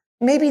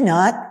maybe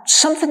not,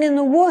 something in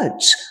the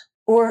woods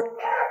or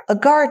a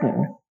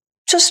garden,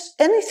 just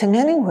anything,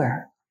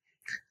 anywhere.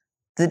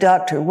 The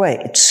doctor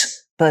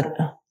waits, but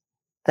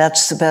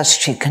that's the best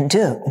she can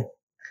do.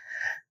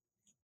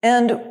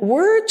 And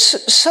words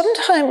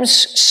sometimes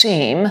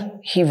seem,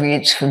 he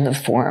reads from the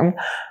form,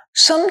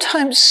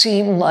 sometimes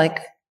seem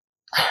like,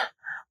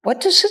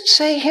 what does it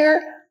say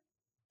here?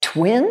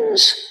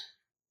 Twins?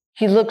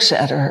 He looks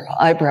at her,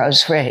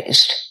 eyebrows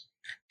raised.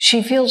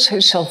 She feels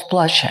herself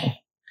blushing.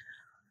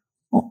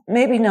 Well,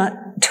 maybe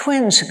not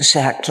twins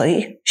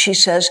exactly, she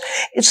says.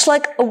 It's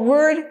like a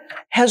word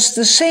has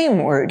the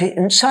same word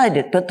inside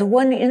it, but the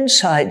one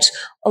inside's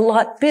a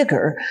lot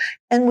bigger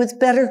and with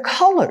better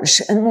colors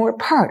and more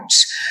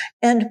parts.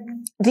 And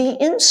the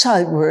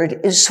inside word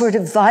is sort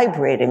of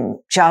vibrating,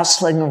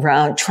 jostling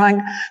around,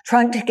 trying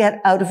to get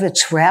out of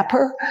its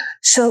wrapper.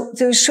 So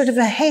there's sort of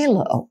a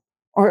halo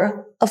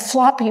or a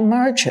floppy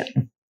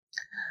margin.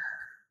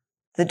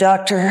 The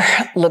doctor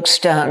looks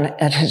down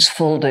at his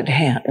folded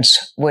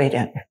hands,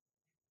 waiting.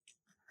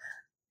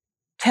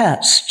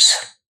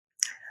 Tests.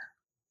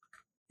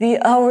 The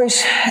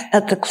hours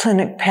at the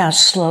clinic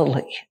pass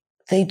slowly.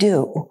 They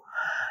do.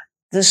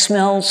 The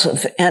smells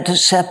of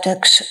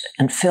antiseptics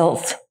and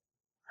filth.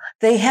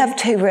 They have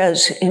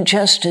Therese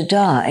ingest a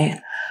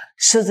dye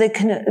so they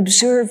can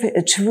observe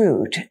its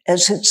route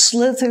as it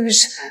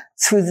slithers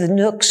through the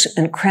nooks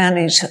and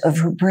crannies of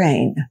her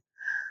brain.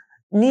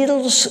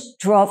 Needles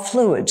draw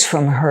fluids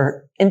from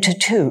her into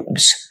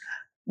tubes.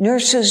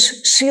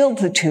 Nurses seal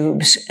the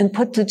tubes and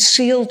put the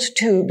sealed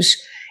tubes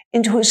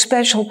into a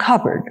special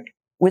cupboard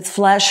with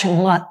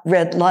flashing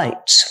red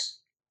lights.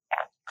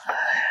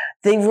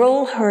 They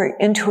roll her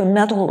into a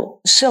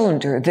metal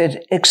cylinder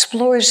that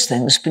explores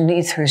things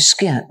beneath her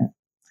skin.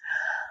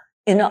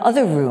 In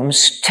other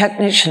rooms,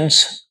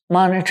 technicians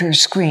monitor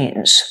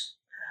screens.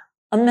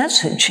 A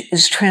message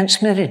is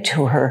transmitted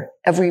to her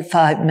every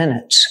 5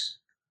 minutes.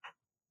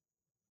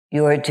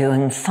 You're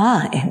doing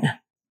fine,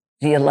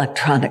 the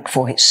electronic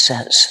voice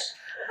says.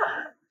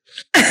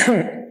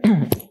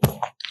 The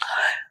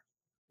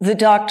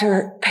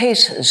doctor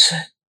paces.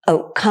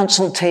 Oh,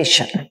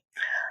 consultation.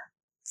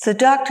 The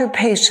doctor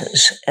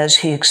paces as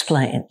he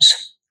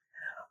explains.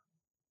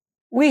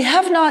 We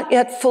have not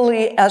yet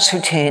fully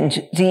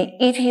ascertained the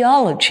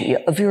etiology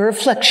of your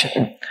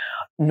affliction,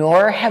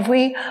 nor have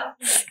we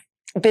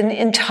been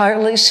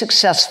entirely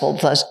successful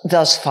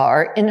thus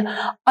far in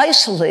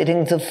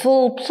isolating the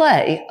full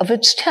play of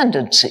its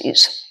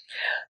tendencies.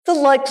 The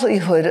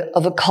likelihood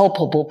of a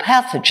culpable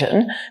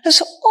pathogen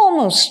has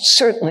almost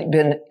certainly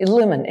been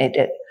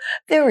eliminated.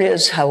 There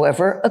is,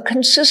 however, a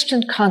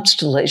consistent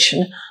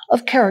constellation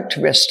of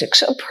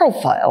characteristics, a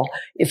profile,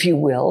 if you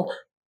will,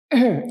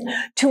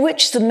 to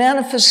which the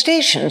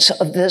manifestations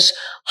of this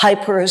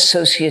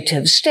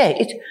hyperassociative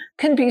state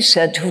can be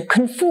said to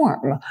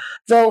conform,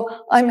 though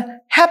I'm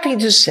happy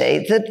to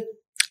say that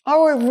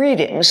our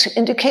readings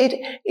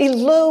indicate a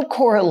low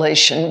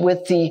correlation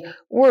with the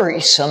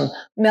worrisome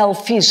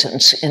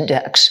malfeasance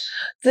index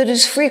that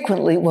is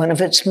frequently one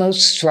of its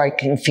most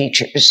striking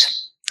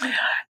features.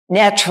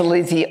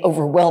 Naturally, the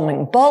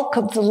overwhelming bulk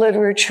of the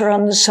literature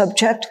on the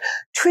subject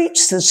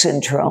treats the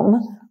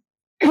syndrome,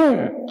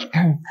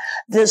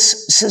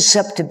 this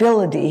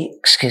susceptibility,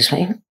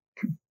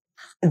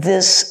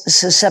 this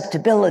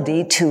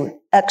susceptibility to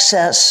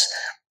excess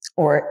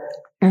or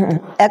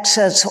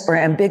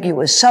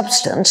ambiguous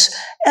substance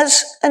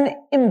as an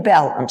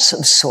imbalance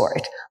of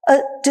sort, a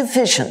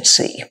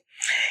deficiency.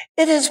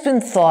 It has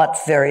been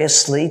thought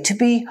variously to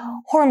be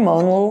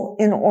hormonal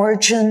in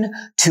origin,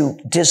 to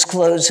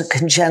disclose a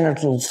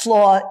congenital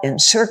flaw in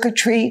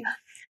circuitry,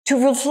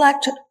 to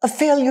reflect a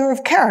failure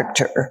of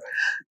character,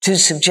 to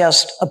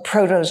suggest a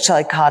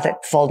proto-psychotic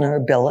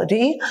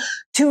vulnerability,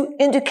 to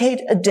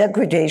indicate a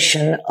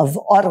degradation of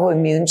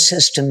autoimmune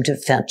system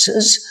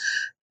defenses,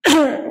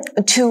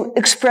 to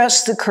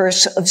express the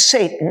curse of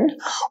Satan,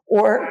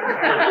 or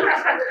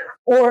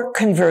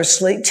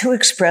conversely, to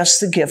express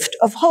the gift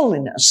of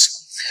holiness,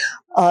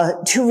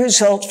 to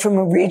result from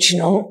a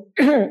regional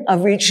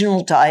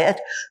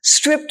diet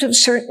stripped of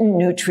certain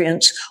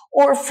nutrients,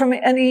 or from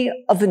any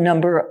of a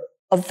number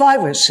of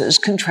viruses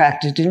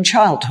contracted in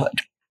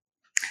childhood.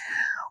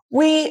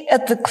 We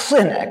at the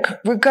clinic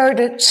regard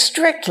it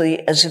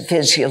strictly as a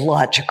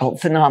physiological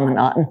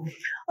phenomenon,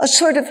 a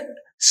sort of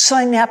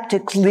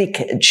synaptic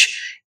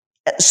leakage,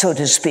 so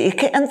to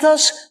speak, and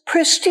thus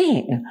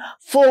pristine,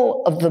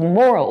 full of the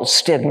moral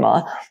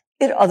stigma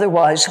it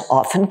otherwise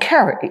often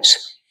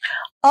carries.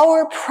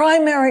 Our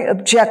primary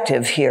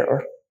objective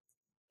here,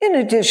 in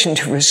addition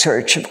to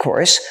research, of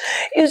course,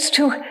 is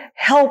to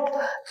help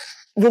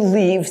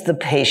relieve the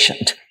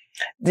patient.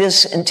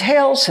 This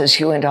entails, as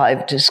you and I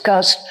have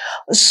discussed,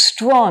 a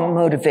strong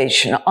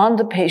motivation on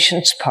the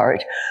patient's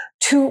part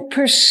to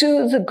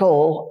pursue the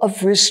goal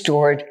of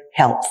restored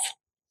health.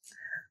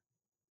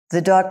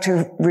 The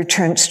doctor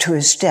returns to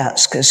his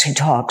desk as he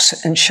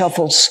talks and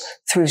shuffles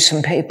through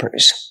some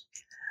papers.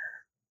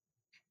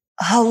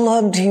 "How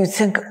long do you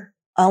think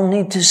I'll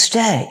need to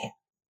stay?"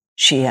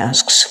 she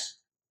asks.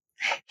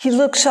 He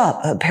looks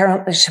up,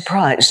 apparently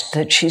surprised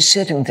that she's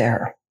sitting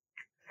there.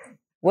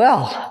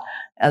 "Well,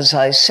 as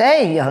I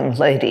say, young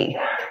lady,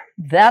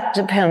 that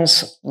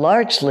depends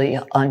largely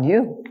on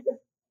you."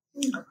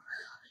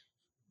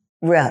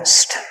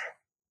 Rest.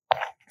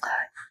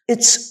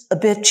 It's a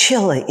bit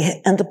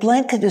chilly, and the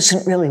blanket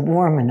isn't really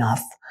warm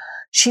enough.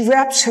 She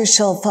wraps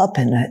herself up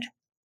in it.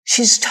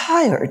 She's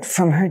tired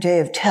from her day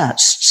of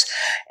tests,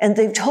 and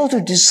they've told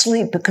her to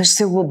sleep because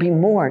there will be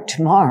more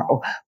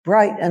tomorrow,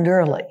 bright and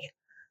early.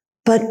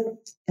 But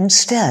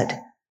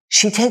instead,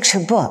 she takes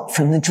her book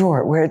from the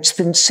drawer where it's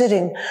been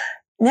sitting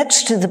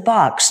next to the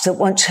box that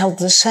once held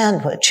the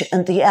sandwich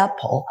and the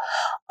apple,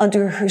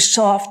 under her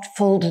soft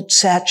folded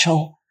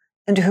satchel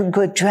and her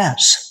good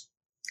dress.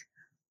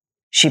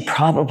 She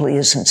probably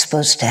isn't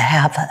supposed to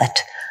have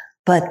it,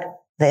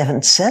 but they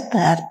haven't said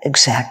that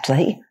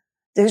exactly.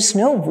 There's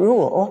no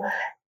rule,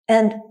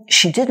 and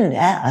she didn't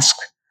ask.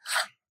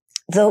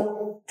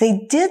 Though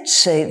they did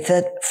say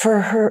that for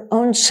her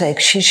own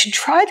sake, she should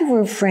try to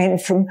refrain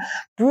from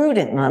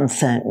brooding on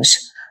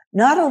things.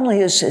 Not only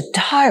is it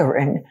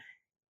tiring,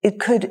 it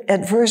could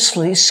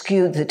adversely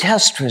skew the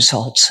test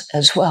results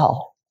as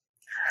well.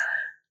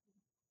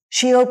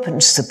 She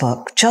opens the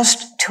book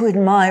just to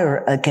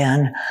admire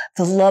again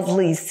the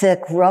lovely,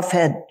 thick,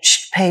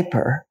 rough-edged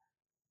paper.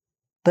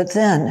 But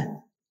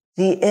then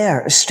the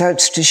air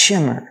starts to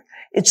shimmer.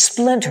 It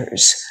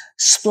splinters,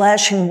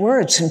 splashing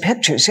words and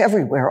pictures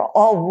everywhere,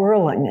 all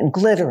whirling and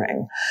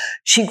glittering.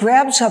 She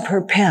grabs up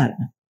her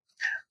pen.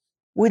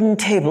 Wooden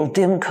table,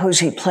 dim,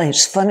 cozy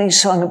place, funny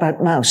song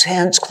about mouse,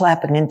 hands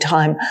clapping in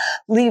time,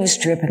 leaves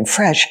dripping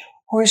fresh,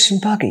 horse and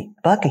buggy,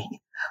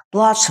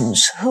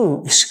 blossoms,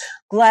 hooves,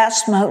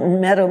 glass mountain,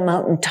 meadow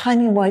mountain,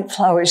 tiny white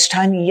flowers,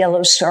 tiny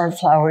yellow star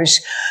flowers,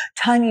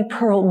 tiny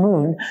pearl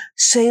moon,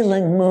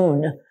 sailing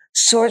moon,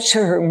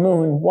 sorcerer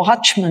moon,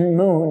 watchman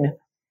moon.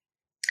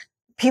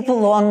 People,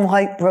 long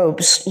white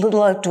robes,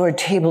 little outdoor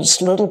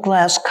tables, little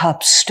glass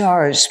cups,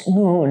 stars,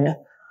 moon.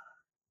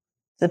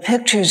 The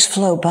pictures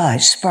flow by,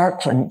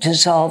 sparkling,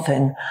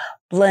 dissolving,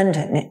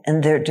 blending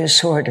in their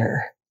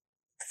disorder,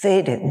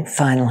 fading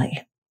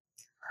finally.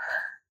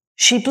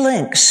 She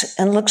blinks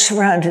and looks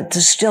around at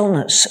the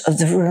stillness of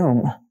the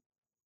room,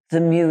 the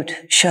mute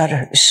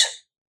shutters.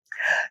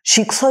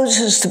 She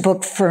closes the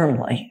book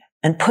firmly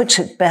and puts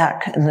it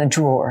back in the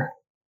drawer.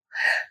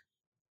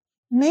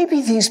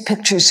 Maybe these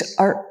pictures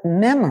are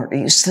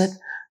memories that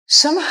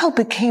somehow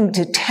became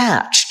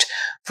detached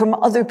from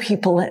other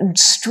people and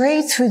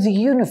stray through the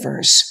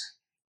universe,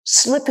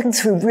 slipping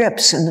through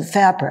rips in the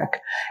fabric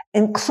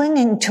and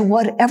clinging to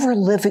whatever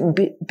living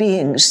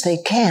beings they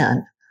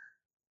can.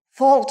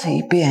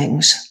 Faulty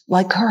beings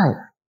like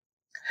her.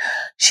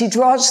 She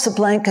draws the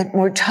blanket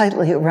more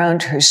tightly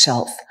around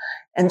herself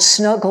and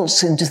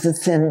snuggles into the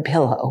thin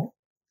pillow.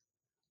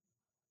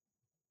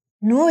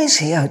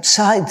 Noisy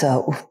outside,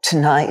 though,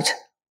 tonight.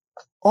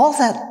 All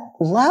that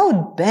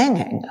loud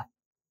banging.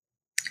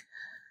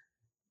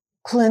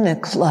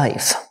 Clinic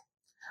life.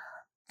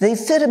 They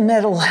fit a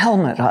metal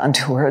helmet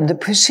onto her, and the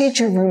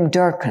procedure room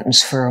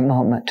darkens for a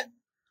moment.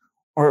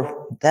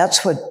 Or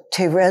that's what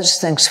Therese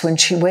thinks when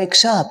she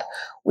wakes up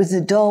with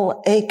a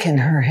dull ache in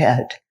her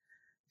head.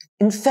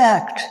 In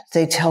fact,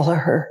 they tell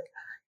her,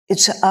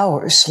 it's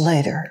hours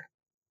later.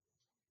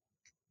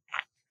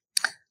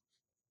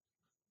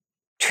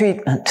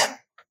 treatment.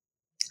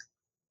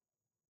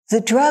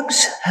 The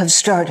drugs have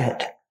started.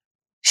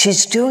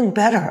 She's doing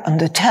better on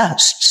the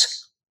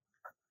tests.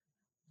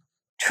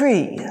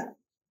 Tree,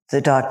 the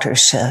doctor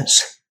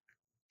says.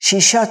 She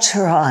shuts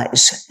her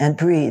eyes and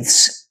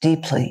breathes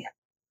deeply.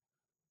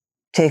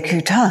 Take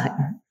your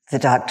time, the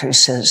doctor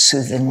says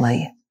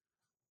soothingly.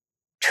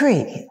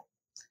 Tree.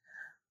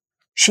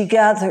 She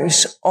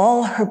gathers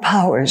all her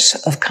powers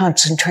of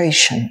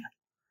concentration.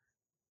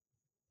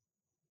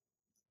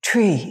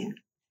 Tree,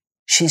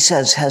 she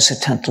says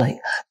hesitantly.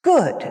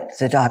 Good,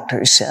 the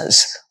doctor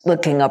says,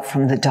 looking up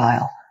from the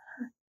dial.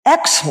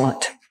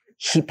 Excellent,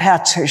 he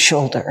pats her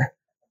shoulder.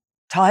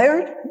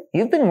 Tired?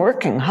 You've been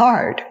working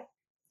hard.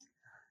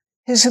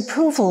 His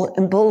approval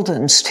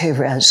emboldens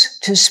Thérèse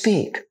to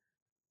speak.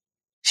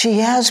 She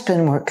has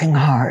been working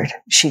hard,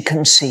 she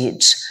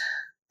concedes,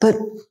 but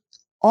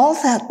all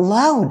that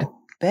loud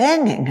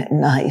banging at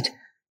night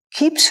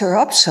keeps her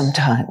up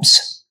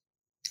sometimes.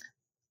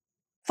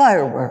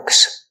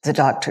 Fireworks, the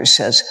doctor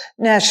says,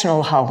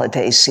 national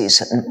holiday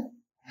season.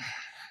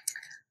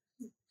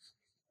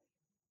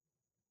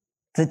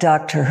 The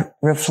doctor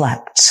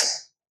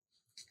reflects.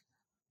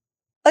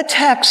 A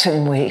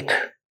taxing week,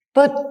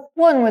 but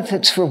one with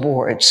its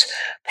rewards.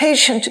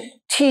 Patient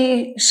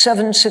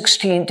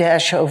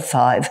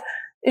T716-05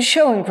 is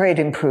showing great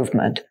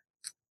improvement.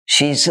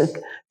 She's a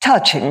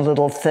touching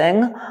little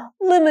thing,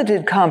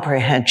 limited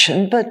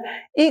comprehension, but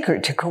eager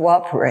to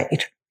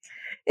cooperate.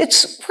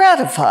 It's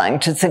gratifying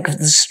to think of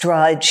the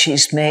strides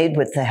she's made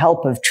with the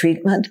help of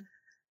treatment.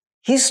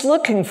 He's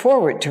looking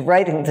forward to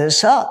writing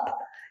this up.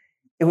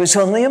 It was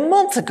only a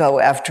month ago,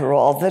 after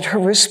all, that her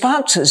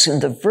responses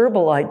in the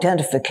verbal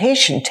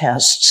identification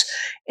tests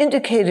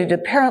indicated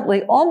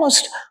apparently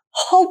almost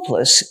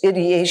hopeless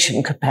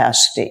ideation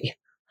capacity.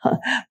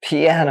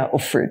 Piano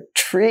for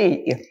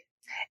Tree.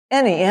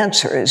 Any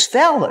answer is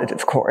valid,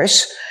 of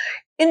course.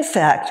 In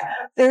fact,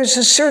 there's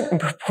a certain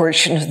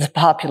proportion of the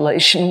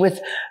population with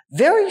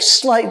very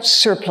slight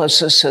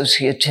surplus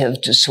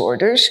associative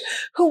disorders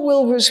who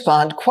will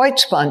respond quite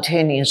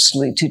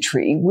spontaneously to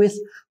Tree with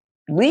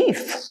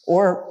leaf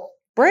or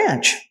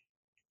branch,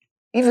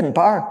 even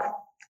bark,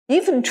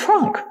 even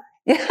trunk.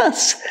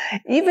 Yes,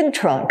 even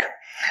trunk.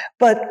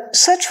 But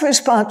such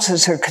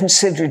responses are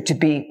considered to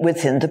be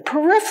within the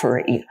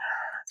periphery.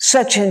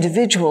 Such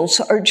individuals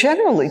are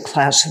generally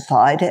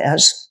classified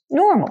as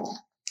normal.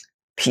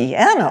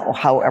 Piano,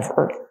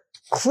 however,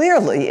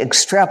 clearly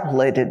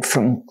extrapolated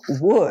from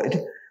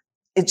wood,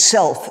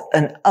 itself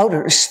an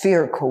outer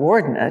sphere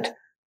coordinate,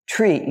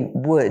 tree,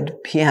 wood,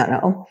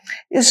 piano,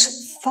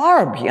 is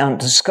far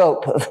beyond the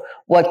scope of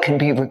what can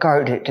be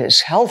regarded as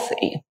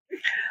healthy.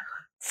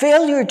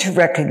 Failure to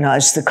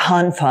recognize the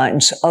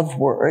confines of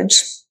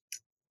words,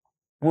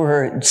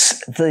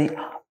 the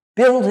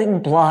building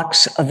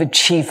blocks of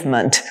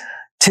achievement,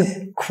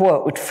 to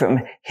quote from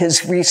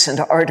his recent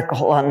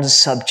article on the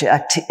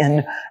subject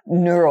in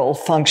Neural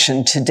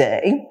Function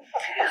Today,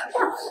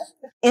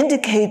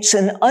 indicates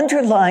an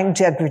underlying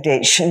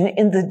degradation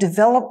in the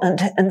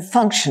development and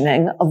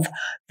functioning of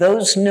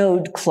those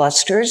node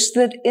clusters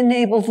that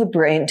enable the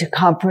brain to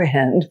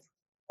comprehend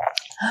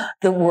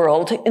the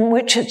world in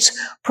which its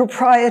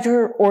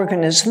proprietor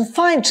organism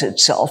finds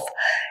itself,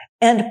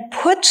 and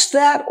puts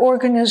that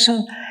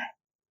organism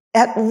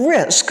at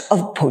risk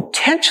of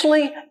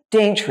potentially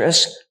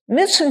dangerous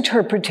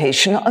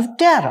misinterpretation of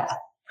data.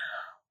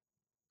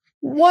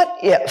 What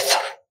if,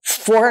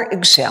 for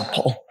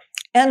example,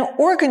 an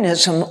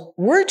organism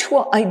were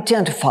to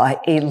identify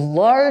a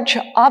large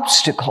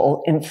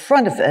obstacle in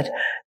front of it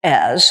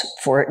as,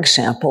 for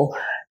example,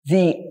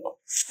 the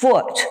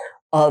foot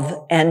of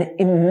an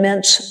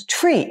immense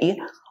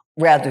tree,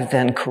 rather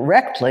than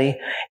correctly,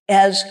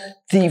 as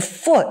the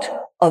foot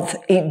of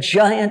a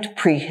giant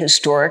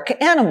prehistoric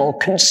animal?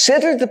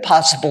 Consider the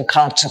possible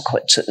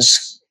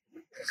consequences.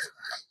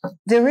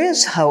 There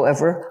is,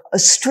 however, a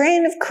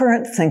strain of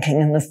current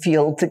thinking in the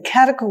field that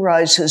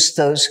categorizes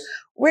those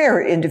rare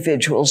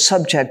individuals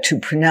subject to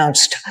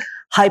pronounced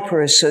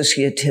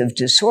hyperassociative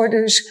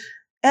disorders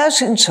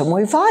as in some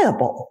way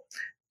viable.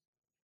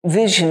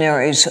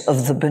 Visionaries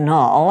of the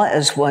banal,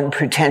 as one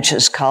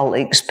pretentious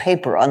colleague's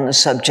paper on the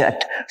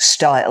subject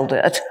styled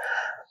it.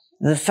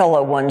 The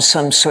fellow won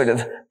some sort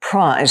of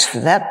prize for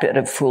that bit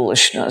of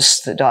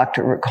foolishness, the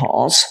doctor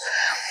recalls.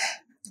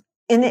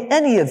 In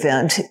any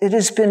event, it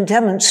has been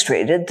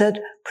demonstrated that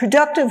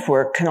productive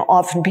work can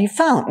often be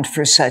found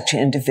for such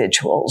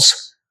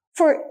individuals.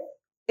 For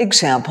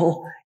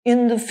example,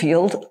 in the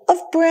field of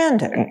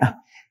branding.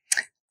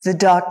 The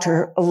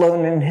doctor,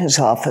 alone in his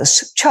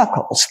office,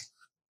 chuckles,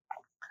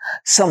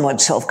 somewhat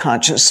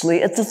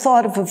self-consciously, at the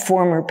thought of a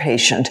former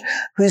patient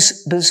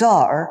whose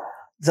bizarre,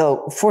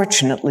 though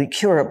fortunately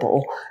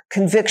curable,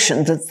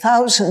 conviction that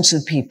thousands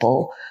of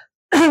people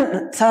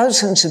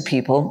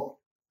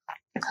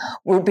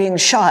were being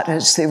shot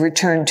as they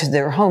returned to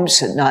their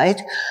homes at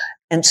night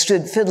and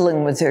stood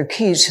fiddling with their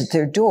keys at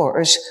their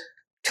doors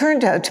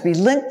turned out to be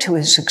linked to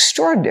his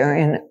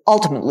extraordinary and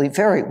ultimately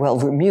very well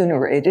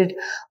remunerated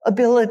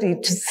ability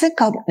to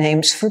think up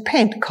names for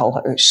paint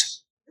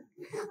colors.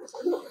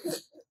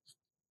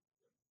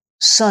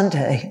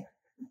 Sunday.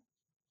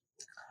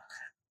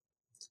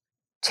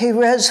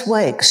 Thérèse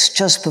wakes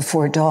just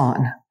before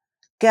dawn,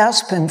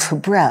 gasping for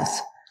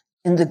breath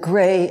in the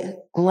gray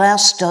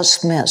glass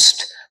dust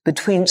mist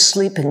between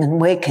sleeping and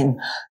waking,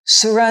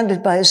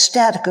 surrounded by a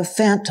static of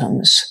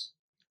phantoms.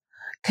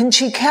 Can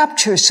she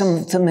capture some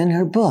of them in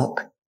her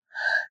book?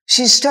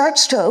 She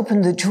starts to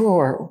open the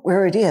drawer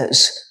where it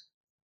is,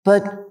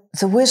 but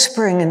the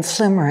whispering and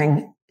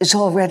flimmering is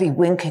already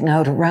winking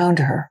out around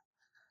her.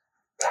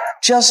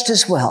 Just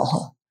as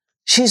well.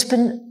 She's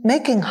been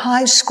making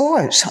high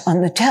scores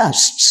on the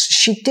tests.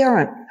 She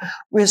daren't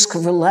risk a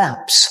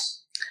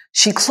relapse.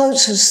 She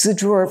closes the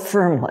drawer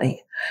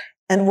firmly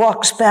and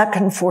walks back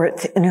and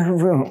forth in her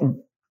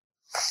room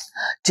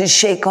to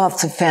shake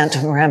off the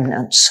phantom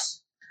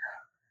remnants.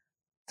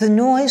 The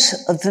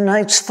noise of the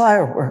night's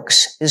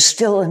fireworks is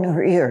still in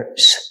her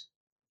ears.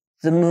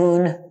 The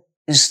moon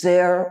is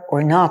there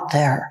or not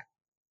there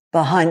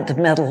behind the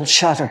metal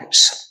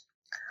shutters.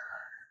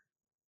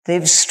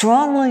 They've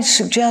strongly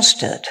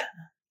suggested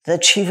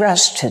that she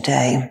rest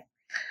today,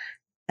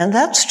 and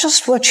that's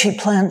just what she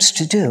plans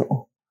to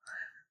do.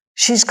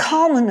 She's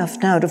calm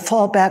enough now to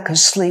fall back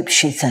asleep,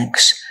 she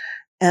thinks,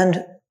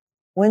 and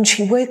when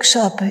she wakes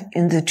up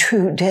in the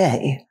true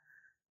day,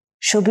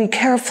 she'll be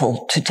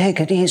careful to take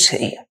it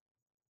easy.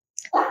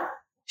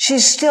 She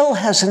still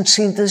hasn't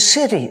seen the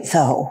city,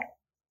 though.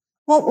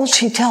 What will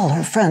she tell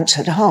her friends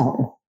at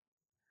home?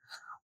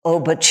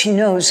 Oh, but she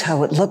knows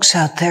how it looks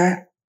out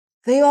there.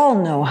 They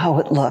all know how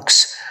it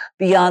looks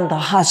beyond the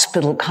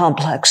hospital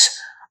complex,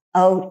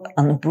 out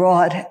on the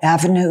broad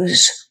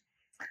avenues.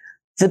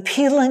 The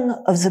pealing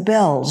of the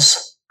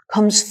bells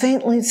comes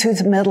faintly through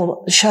the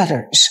metal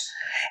shutters,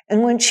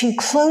 and when she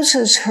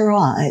closes her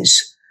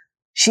eyes,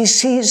 she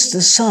sees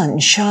the sun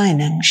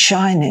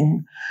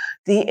shining,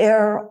 the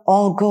air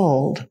all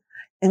gold,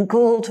 and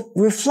gold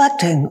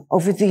reflecting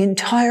over the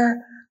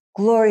entire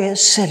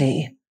glorious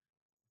city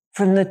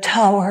from the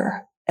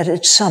tower at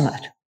its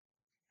summit.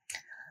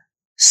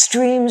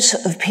 Streams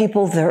of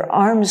people, their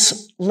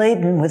arms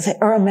laden with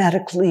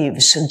aromatic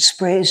leaves and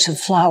sprays of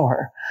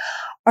flower,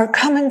 are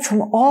coming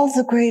from all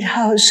the great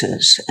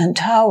houses and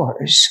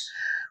towers.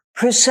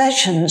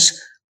 Processions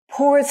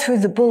pour through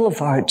the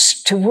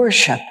boulevards to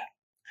worship.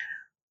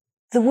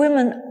 The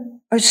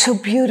women are so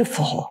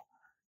beautiful.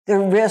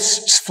 Their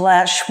wrists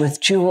flash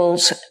with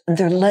jewels and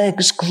their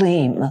legs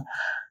gleam.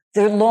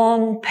 Their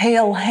long,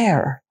 pale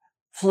hair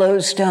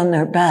flows down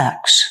their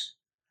backs.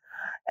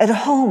 At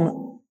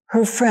home,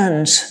 her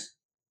friends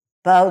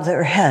bow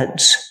their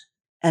heads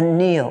and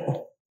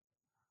kneel.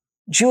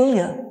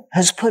 Julia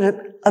has put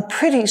a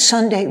pretty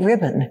Sunday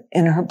ribbon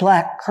in her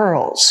black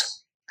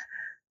curls.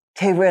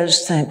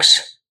 Thérèse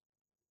thinks,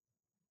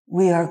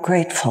 we are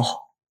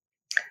grateful.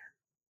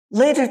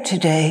 Later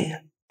today,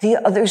 the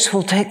others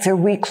will take their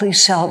weekly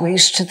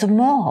salaries to the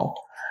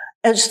mall,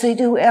 as they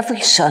do every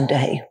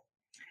Sunday.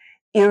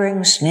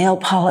 Earrings, nail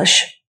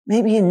polish,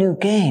 maybe a new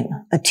game,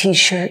 a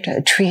t-shirt,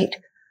 a treat.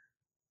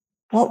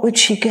 What would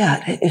she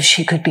get if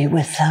she could be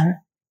with them?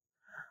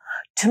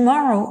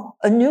 Tomorrow,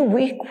 a new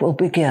week will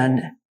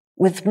begin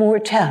with more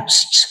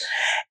tests,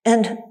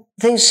 and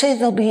they say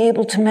they'll be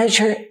able to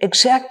measure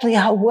exactly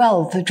how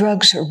well the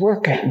drugs are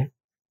working.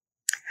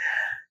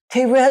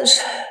 Thérèse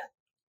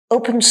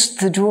opens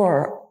the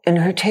drawer in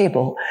her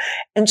table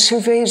and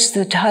surveys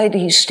the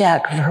tidy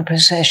stack of her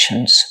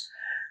possessions.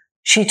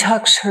 She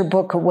tucks her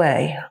book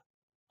away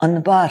on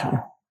the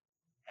bottom.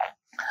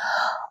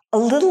 A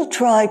little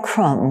dry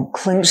crumb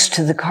clings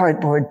to the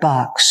cardboard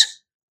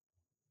box.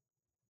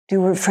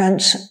 Do her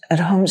friends at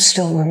home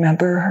still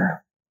remember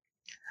her?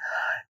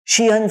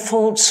 She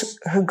unfolds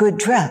her good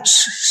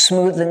dress,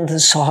 smoothing the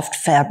soft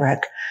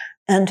fabric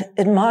and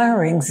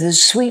admiring the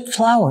sweet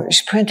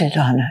flowers printed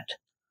on it.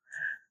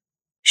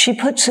 She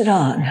puts it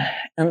on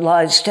and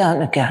lies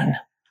down again,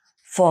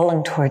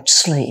 falling towards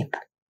sleep.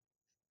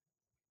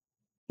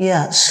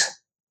 Yes,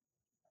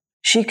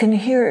 she can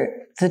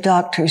hear the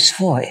doctor's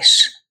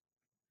voice.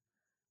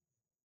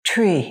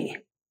 Tree,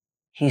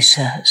 he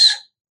says.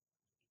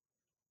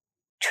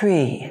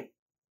 Tree,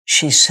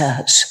 she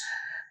says,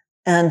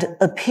 and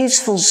a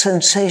peaceful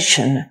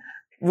sensation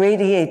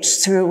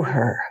radiates through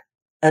her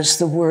as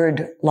the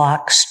word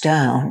locks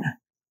down.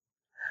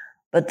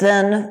 But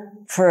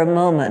then, for a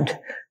moment,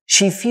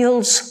 she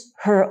feels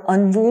her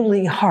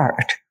unruly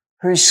heart,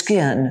 her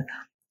skin,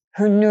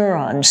 her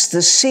neurons,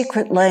 the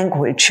secret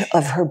language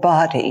of her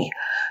body,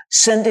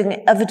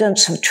 sending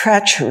evidence of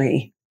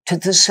treachery to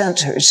the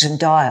sensors and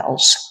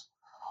dials.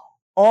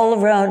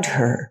 All around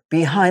her,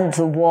 behind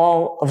the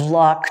wall of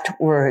locked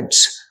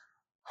words,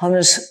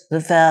 hums the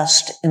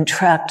vast,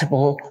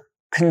 intractable,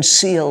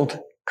 concealed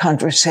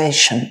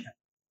conversation.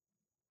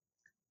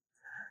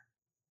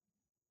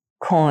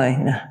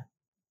 Coin,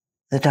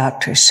 the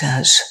doctor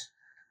says.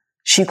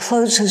 She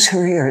closes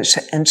her ears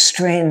and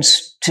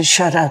strains to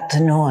shut out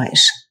the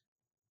noise.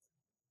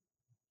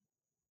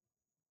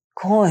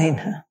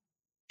 Coin,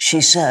 she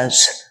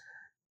says.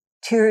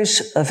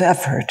 Tears of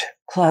effort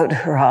cloud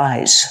her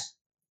eyes.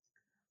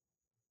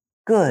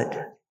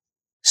 Good,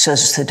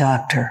 says the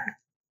doctor.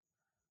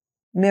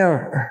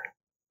 Mirror.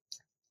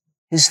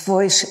 His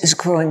voice is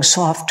growing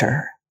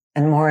softer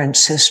and more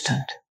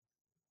insistent.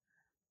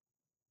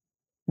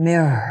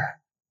 Mirror,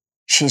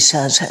 she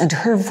says, and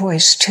her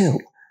voice too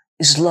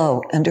is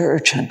low and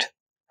urgent.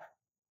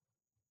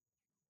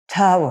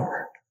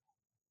 Tower,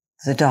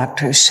 the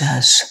doctor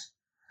says.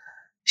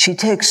 She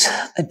takes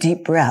a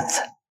deep breath.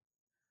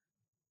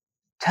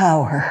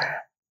 Tower.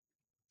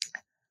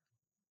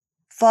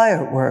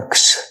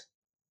 Fireworks,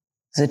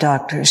 the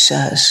doctor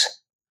says.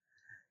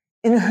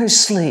 In her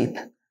sleep,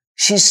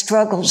 she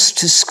struggles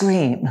to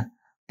scream,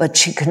 but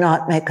she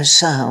cannot make a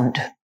sound.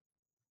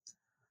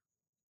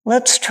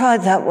 Let's try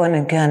that one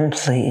again,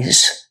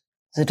 please,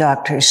 the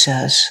doctor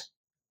says.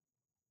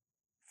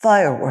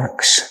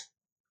 Fireworks.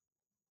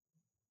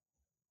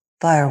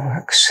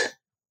 Fireworks,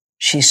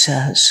 she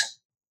says.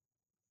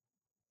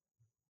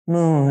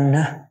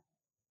 Moon,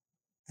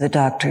 the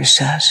doctor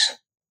says.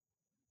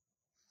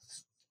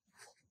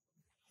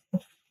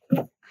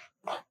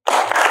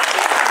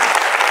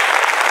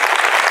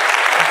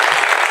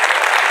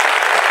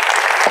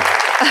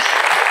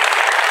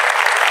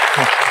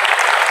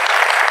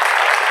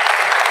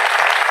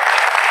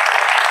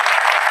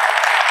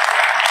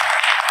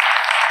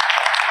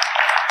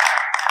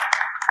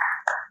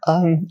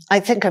 I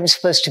think I'm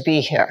supposed to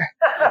be here.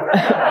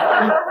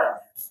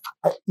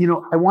 You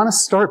know, I want to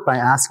start by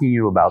asking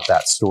you about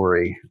that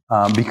story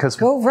because...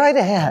 Go right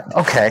ahead.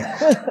 Okay.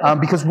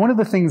 Because one of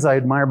the things I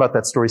admire about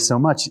that story so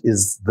much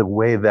is the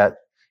way that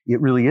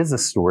it really is a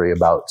story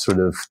about sort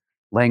of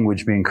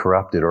language being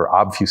corrupted or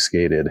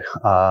obfuscated,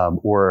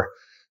 or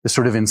the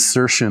sort of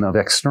insertion of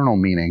external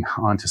meaning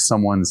onto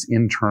someone's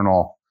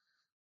internal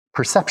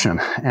perception.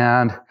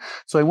 And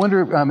so I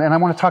wonder, and I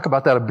want to talk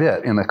about that a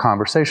bit in the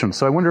conversation.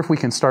 So I wonder if we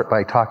can start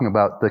by talking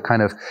about the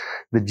kind of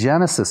the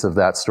genesis of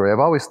that story. I've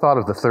always thought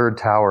of the third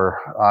tower,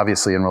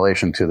 obviously, in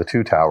relation to the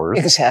two towers.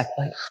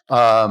 Exactly.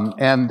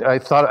 And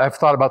I've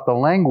thought about the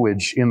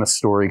language in the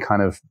story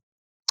kind of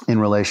in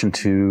relation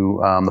to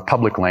the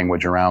public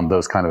language around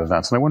those kind of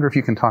events. And I wonder if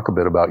you can talk a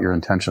bit about your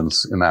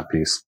intentions in that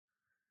piece.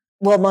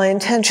 Well, my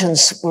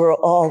intentions were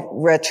all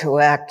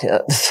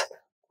retroactive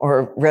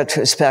or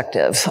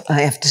retrospective,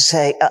 I have to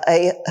say.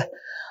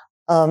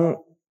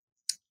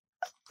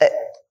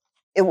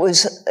 It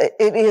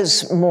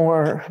is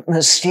more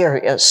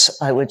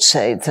mysterious, I would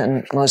say,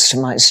 than most of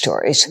my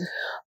stories.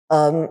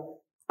 But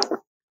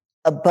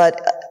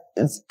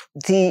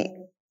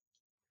the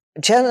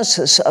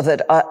genesis of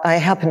it, I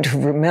happen to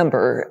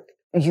remember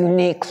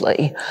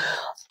uniquely.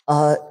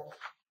 I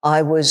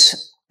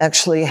was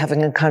actually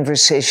having a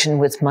conversation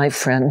with my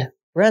friend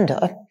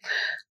Brenda,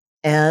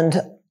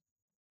 and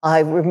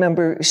I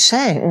remember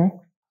saying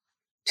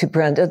to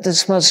Brenda,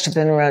 this must have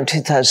been around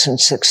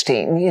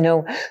 2016, you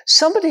know,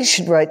 somebody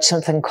should write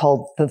something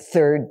called The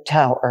Third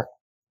Tower.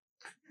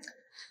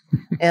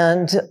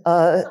 And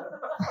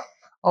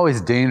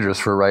always dangerous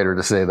for a writer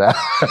to say that.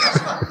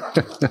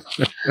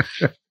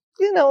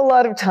 You know, a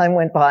lot of time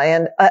went by,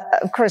 and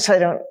of course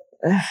I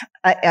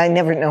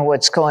never know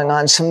what's going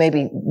on, so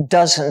maybe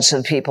dozens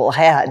of people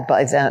had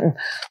by then,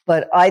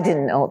 but I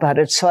didn't know about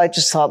it, so I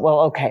just thought, well,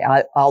 okay,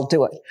 I'll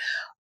do it.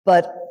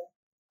 But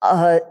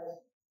I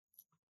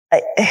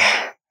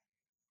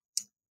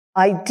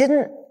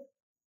didn't,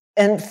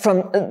 and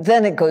from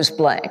then it goes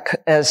blank,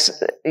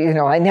 as, you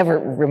know, I never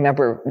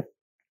remember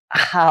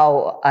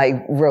how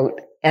I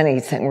wrote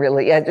anything,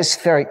 really. It's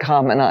very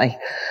common,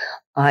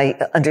 I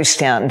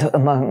understand,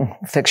 among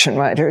fiction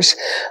writers.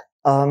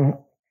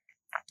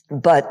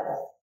 But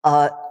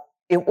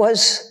it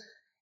was,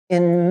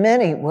 in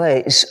many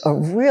ways, a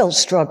real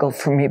struggle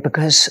for me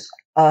because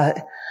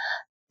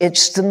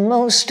it's the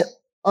most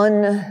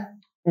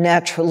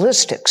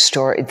unnaturalistic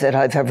story that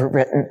I've ever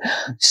written.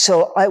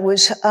 So I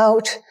was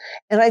out,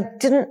 and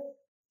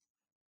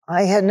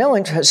I had no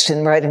interest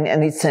in writing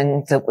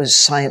anything that was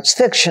science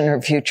fiction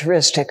or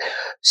futuristic.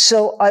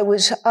 So I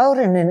was out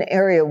in an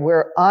area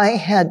where I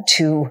had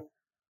to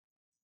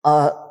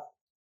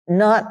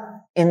not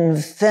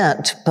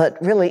invent,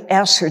 but really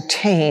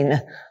ascertain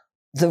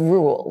the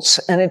rules.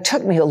 And it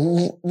took me a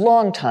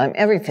long time.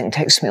 Everything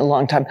takes me a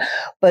long time.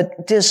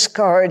 But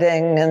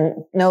discarding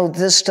and, no,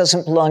 this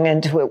doesn't belong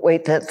into it.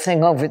 Wait, that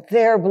thing over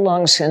there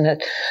belongs in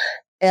it.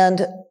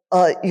 And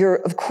you're,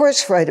 of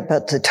course, right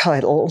about the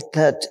title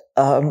that,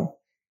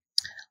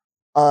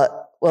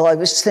 well, I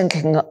was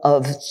thinking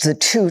of the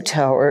two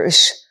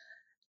towers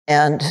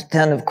and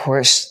then, of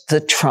course, the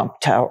Trump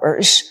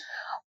towers.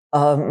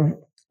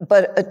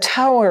 But a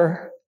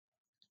tower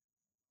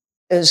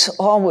is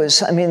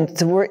always, I mean,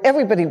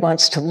 everybody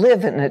wants to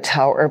live in a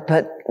tower,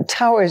 but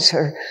towers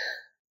are,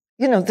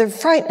 you know, they're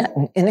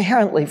frightening,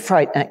 inherently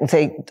frightening.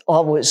 They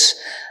always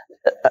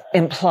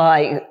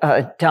imply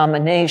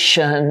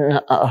domination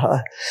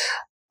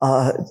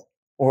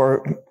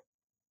or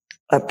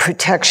a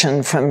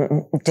protection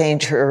from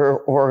danger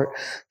or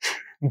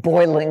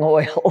boiling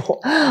oil.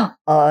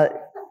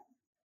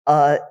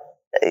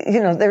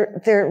 You know,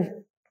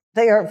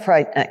 they are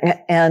frightening,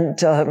 and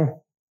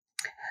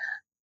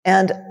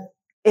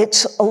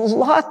it's a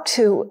lot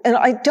to, and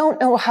I don't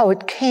know how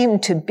it came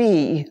to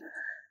be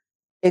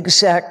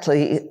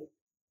exactly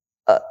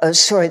a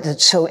story that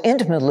so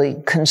intimately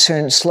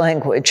concerns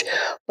language,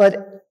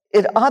 but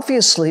it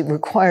obviously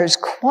requires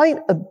quite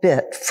a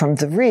bit from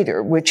the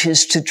reader, which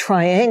is to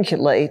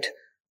triangulate,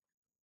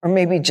 or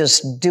maybe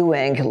just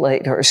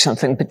duangulate or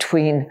something,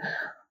 between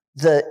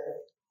the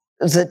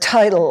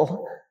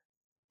title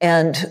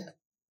and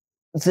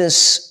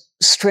this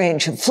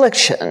strange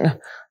affliction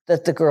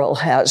that the girl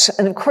has.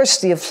 And of course,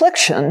 the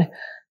affliction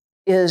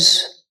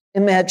is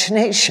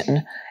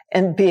imagination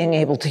and being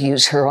able to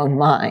use her own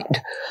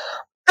mind,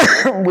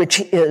 which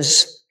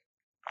is,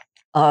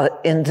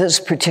 in this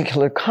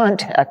particular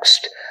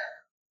context,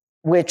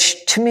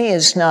 which to me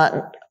is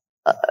not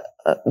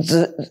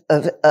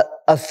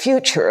a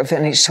future of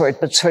any sort,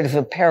 but sort of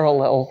a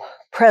parallel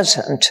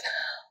present.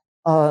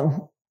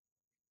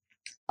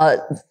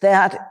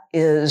 That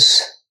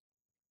is,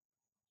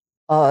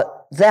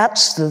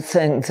 that's the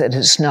thing that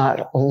is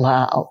not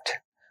allowed,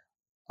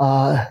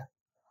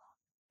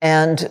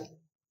 and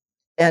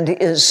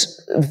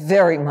is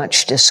very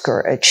much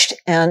discouraged.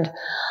 And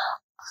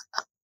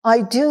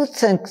I do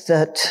think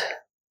that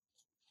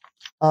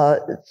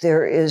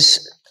there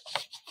is,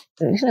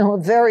 a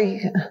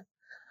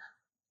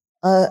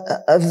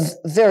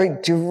very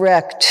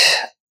direct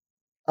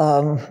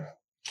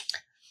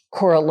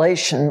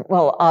correlation,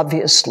 well,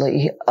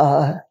 obviously,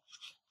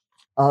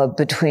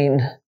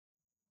 between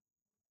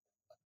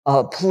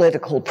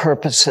political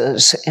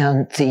purposes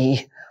and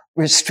the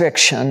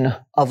restriction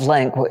of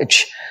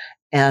language,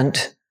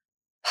 and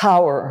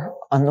power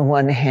on the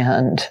one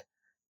hand,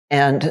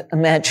 and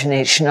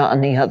imagination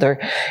on the other.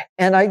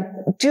 And I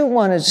do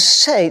want to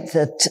say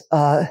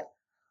that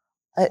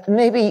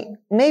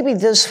maybe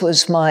this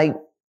was my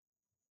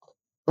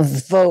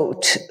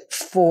vote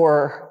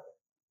for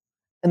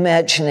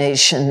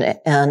imagination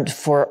and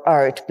for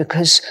art,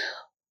 because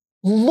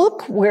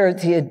look where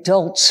the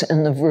adults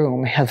in the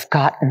room have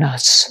gotten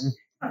us.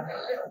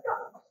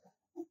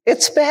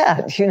 It's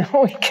bad, we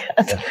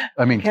can't.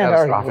 I mean,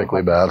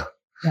 catastrophically bad.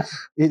 Yeah.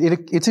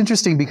 It's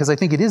interesting because I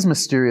think it is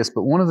mysterious,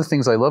 but one of the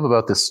things I love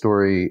about this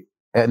story,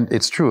 and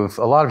it's true of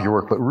a lot of your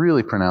work, but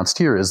really pronounced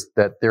here, is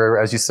that there,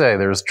 as you say,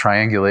 there's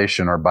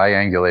triangulation or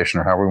biangulation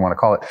or however we want to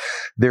call it.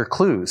 They're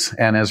clues.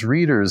 And as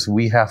readers,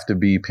 we have to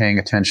be paying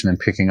attention and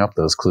picking up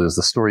those clues.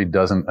 The story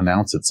doesn't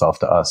announce itself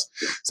to us.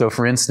 So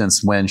for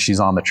instance, when she's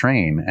on the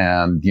train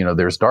and,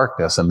 there's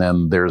darkness and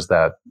then there's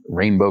that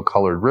rainbow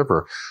colored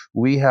river,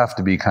 we have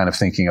to be kind of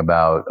thinking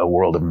about a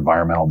world of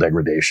environmental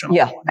degradation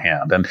on one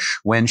hand. And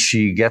when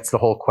she gets the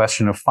whole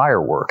question of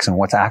fireworks and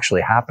what's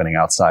actually happening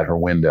outside her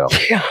window,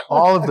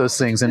 all of those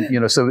things. And,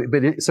 so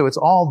it's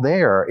all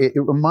there. It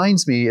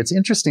reminds me, it's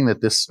interesting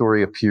that this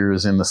story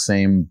appears in the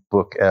same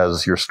book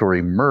as your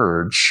story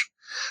Merge,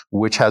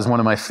 which has one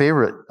of my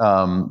favorite,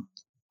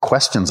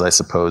 questions, I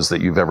suppose,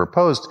 that you've ever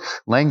posed.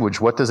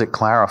 Language, what does it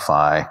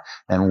clarify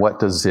and what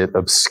does it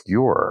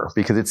obscure?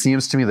 Because it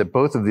seems to me that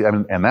both of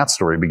and that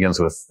story begins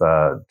with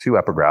two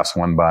epigraphs,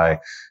 one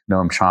by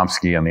Noam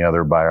Chomsky and the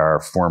other by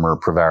our former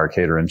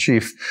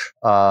prevaricator-in-chief,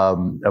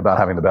 about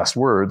having the best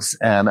words.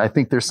 And I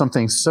think there's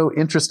something so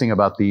interesting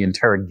about the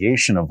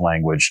interrogation of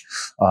language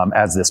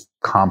as this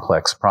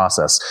complex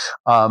process.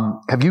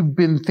 Have you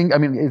been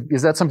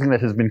is that something that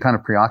has been kind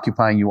of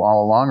preoccupying you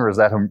all along, or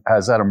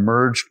has that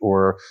emerged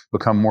or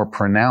become more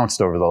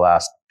pronounced over the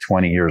last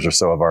 20 years or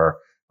so of our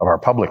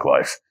public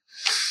life?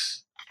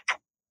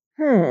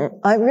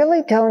 I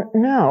really don't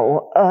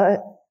know.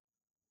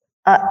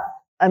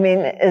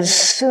 As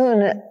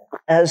soon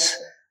as,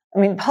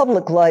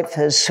 public life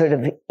has sort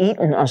of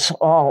eaten us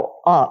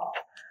all up.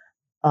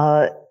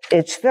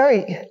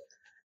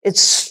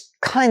 It's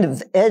kind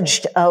of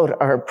edged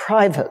out our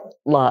private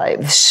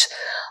lives.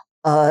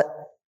 And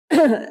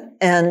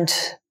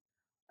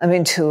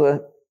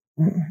to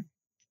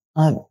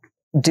a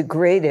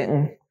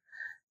degrading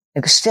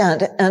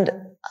extent. And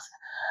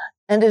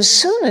as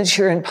soon as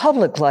you're in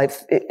public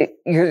life,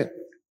 you're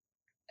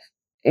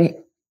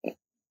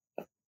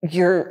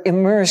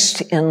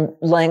immersed in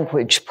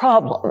language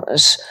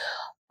problems.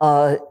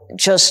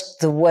 Just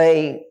the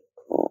way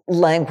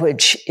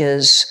language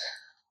is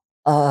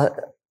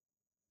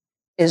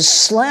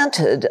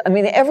slanted.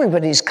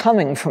 Everybody's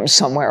coming from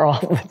somewhere all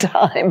the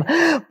time,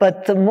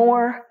 but the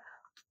more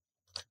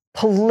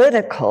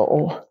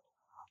political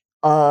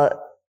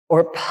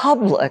or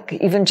public,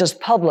 even just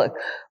public,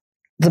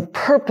 the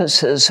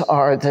purposes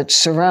are that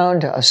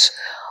surround us,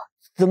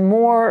 the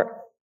more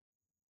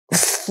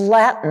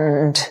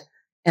flattened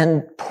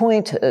and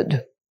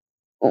pointed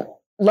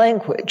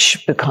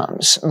language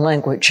becomes,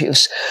 language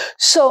use.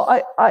 So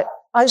I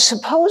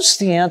suppose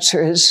the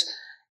answer is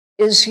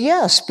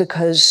yes,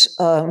 because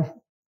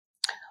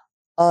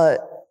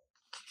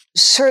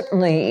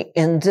certainly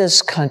in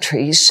this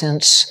country,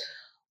 since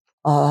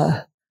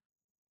there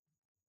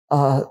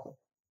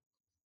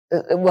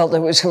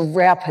was a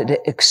rapid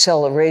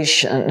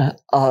acceleration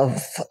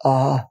of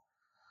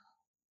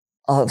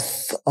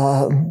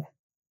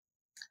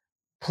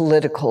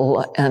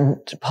political and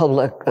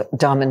public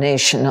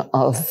domination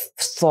of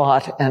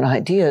thought and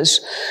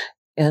ideas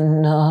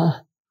in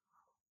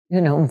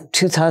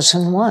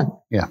 2001.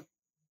 Yeah.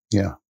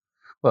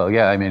 Well,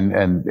 yeah, I mean,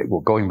 and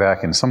going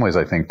back in some ways,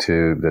 I think,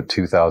 to the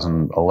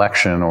 2000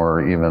 election,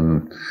 or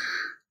even,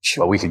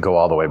 well, we could go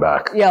all the way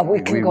back. Yeah,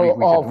 we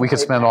could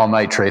spend all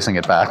night tracing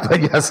it back.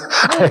 But yes,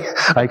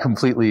 I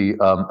completely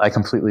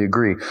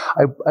agree.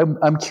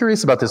 I'm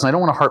curious about this, and I don't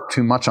want to harp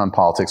too much on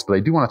politics, but I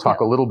do want to talk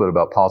a little bit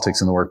about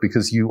politics in the work,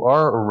 because you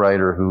are a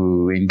writer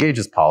who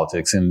engages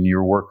politics in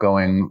your work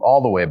going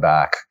all the way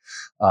back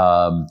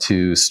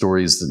to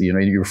stories,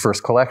 your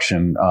first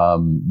collection,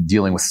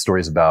 dealing with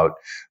stories about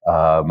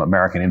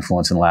American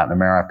influence in Latin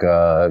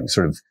America,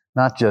 sort of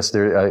not just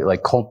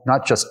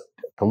not just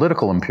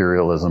political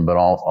imperialism, but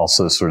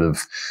also sort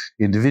of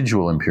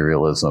individual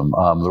imperialism,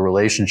 the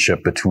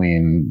relationship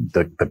between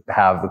the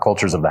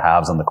cultures of the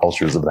haves and the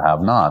cultures of the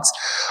have-nots.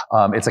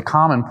 It's a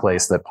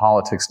commonplace that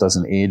politics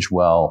doesn't age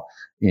well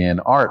in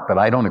art, but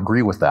I don't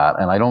agree with that,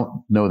 and I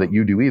don't know that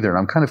you do either. And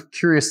I'm kind of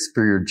curious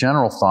for your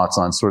general thoughts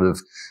on sort of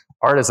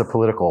art as a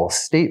political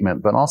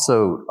statement, but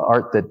also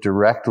art that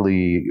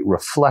directly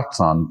reflects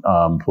on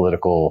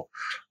political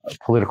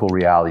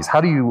realities.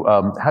 How do you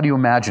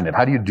imagine it?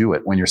 How do you do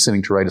it when you're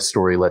sitting to write a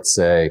story, let's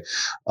say,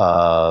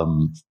 about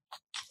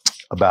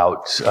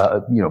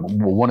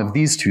one of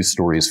these two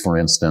stories, for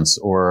instance,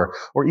 or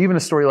even a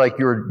story like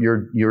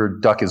your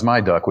Duck Is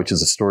My Duck, which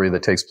is a story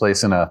that takes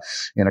place in a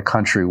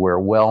country where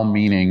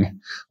well-meaning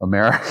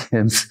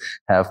Americans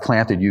have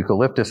planted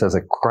eucalyptus as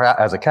a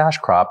cash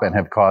crop and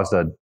have caused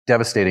a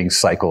devastating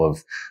cycle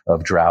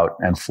of drought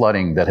and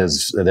flooding that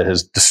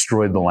has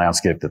destroyed the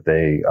landscape that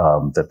they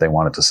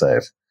wanted to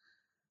save.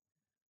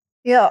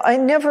 Yeah,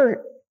 I've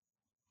never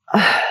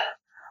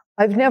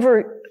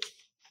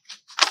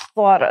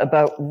thought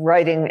about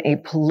writing a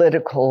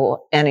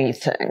political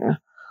anything,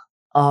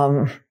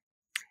 and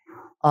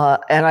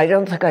I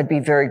don't think I'd be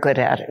very good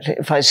at it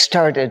if I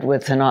started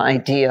with an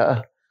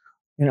idea.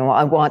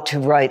 I want to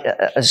write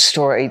a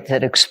story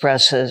that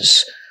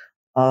expresses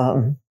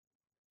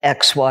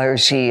X, Y, or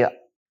Z,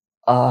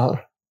 a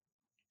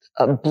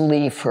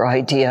belief or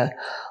idea,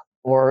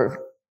 or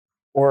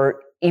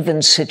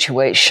even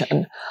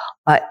situation.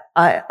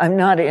 I'm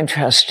not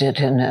interested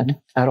in it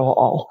at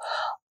all.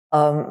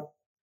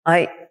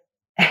 I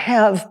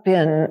have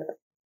been,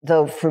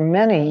 though, for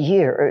many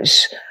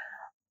years,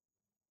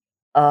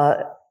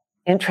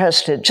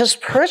 interested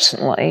just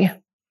personally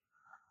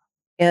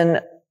in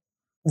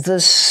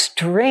the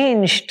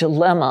strange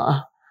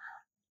dilemma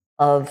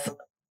of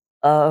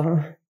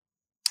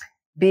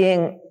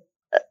being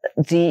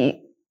the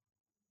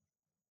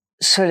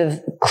sort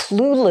of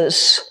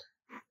clueless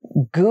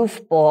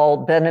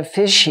goofball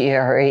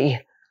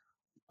beneficiary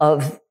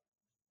of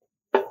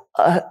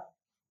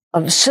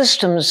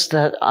systems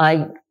that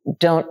I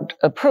don't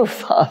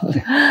approve of,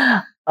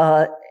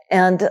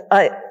 and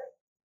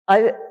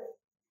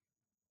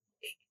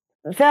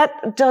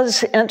that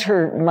does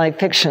enter my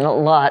fiction a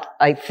lot.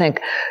 I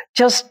think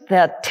just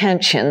that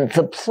tension,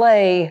 the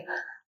play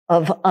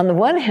of, on the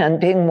one hand,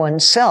 being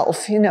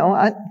oneself.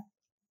 I'm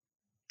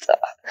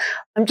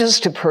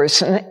just a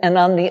person, and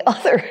on the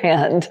other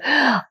hand,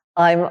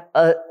 I'm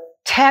a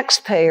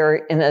taxpayer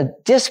in a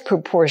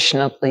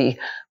disproportionately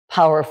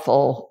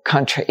powerful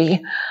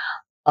country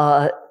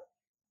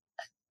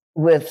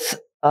with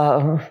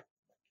that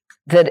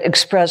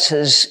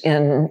expresses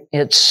in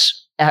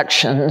its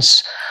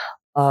actions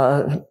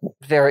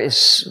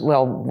various,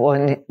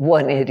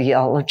 one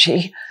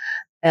ideology,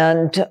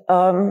 and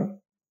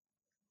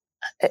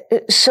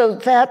so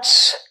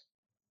that's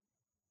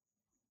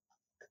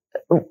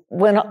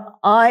when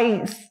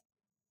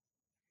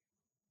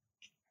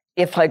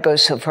if I go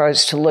so far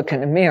as to look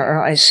in a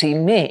mirror, I see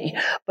me.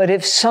 But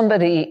if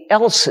somebody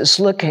else is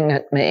looking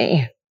at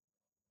me,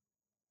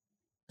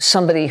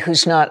 somebody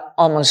who's not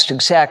almost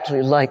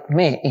exactly like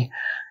me,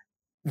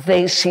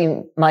 they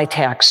see my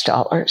tax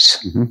dollars.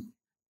 Mm-hmm.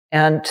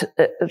 And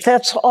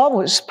that's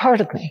always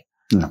part of me.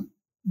 Yeah.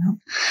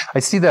 I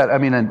see that. I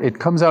mean, it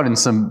comes out in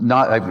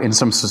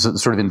some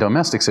sort of in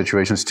domestic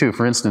situations too.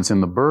 For instance, in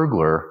The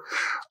Burglar,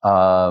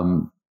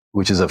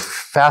 which is a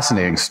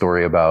fascinating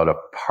story about a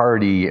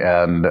party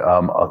and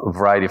a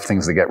variety of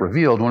things that get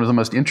revealed. One of the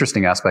most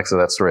interesting aspects of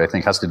that story, I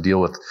think, has to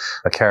deal with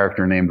a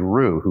character named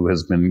Rue, who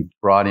has been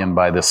brought in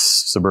by this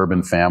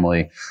suburban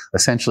family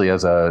essentially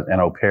as an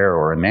au pair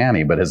or a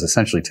nanny, but has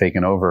essentially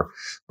taken over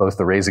both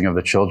the raising of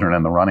the children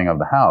and the running of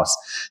the house.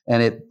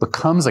 And it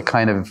becomes a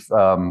kind of,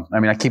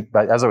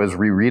 as I was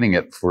rereading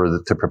it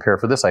to prepare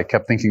for this, I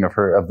kept thinking of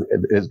her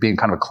as being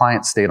kind of a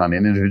client state on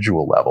an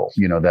individual level.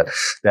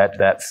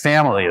 That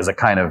family is a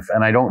kind of,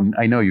 and I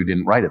know you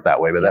didn't write it that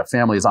way, but that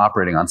family is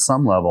operating on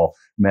some level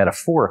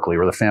metaphorically,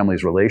 or the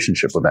family's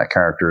relationship with that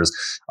character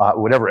is,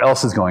 whatever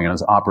else is going on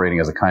is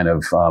operating as a kind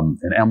of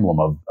an emblem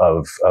of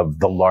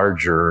the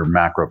larger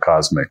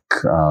macrocosmic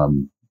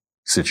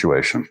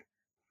situation.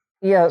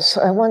 Yes,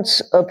 I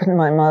once opened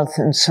my mouth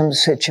in some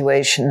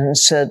situation and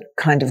said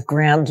kind of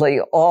grandly,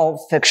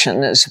 all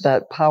fiction is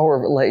about power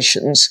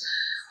relations.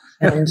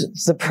 And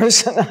the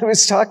person I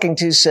was talking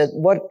to said,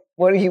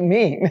 what do you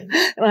mean?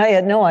 And I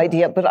had no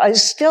idea, but I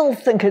still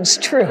think it's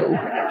true.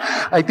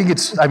 I think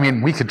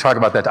we could talk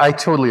about that. I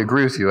totally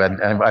agree with you.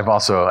 And I've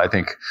also, I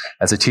think,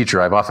 as a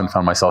teacher, I've often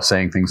found myself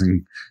saying things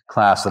in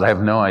class that I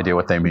have no idea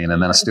what they mean.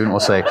 And then a student will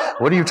say,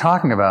 what are you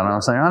talking about? And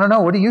I'm saying, I don't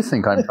know. What do you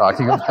think I'm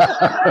talking about?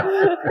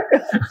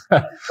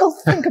 Well,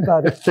 think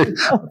about it. Think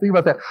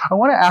about that. I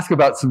want to ask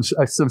about some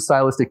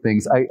stylistic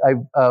things.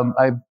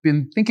 I've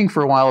been thinking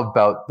for a while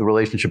about the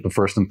relationship of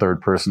first and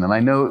third person. And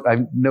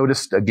I've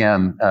noticed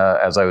again,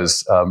 as I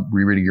was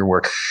rereading your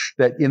work,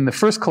 that in the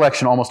first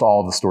collection, almost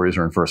all of the stories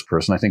are in first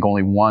person. I think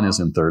only one is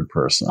in third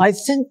person. I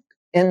think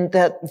in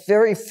that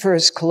very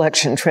first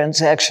collection,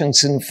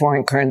 Transactions in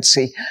Foreign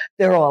Currency,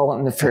 they're all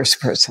in the first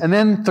person. And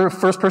then the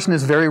first person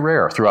is very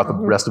rare throughout the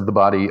rest of the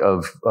body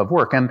of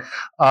work. And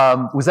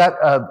was that?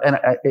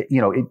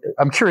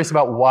 I'm curious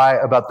about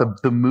about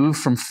the move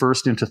from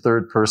first into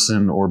third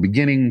person, or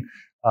beginning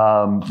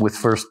with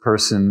first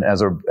person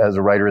as a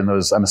writer in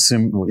those. I'm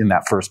assuming in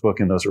that first book,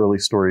 in those early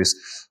stories.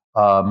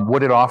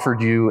 What it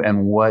offered you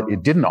and what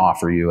it didn't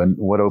offer you, and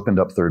what opened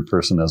up third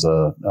person as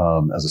a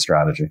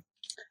strategy.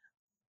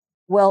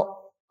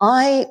 Well,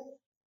 I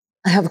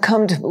have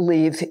come to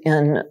believe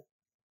in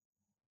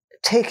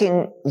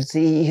taking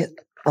the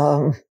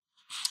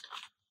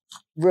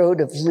road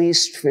of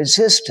least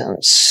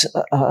resistance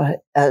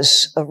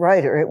as a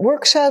writer. It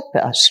works out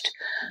best.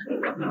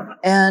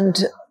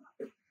 And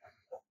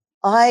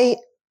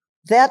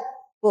that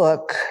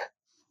book,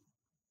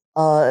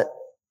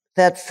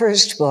 that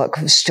first book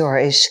of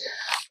stories,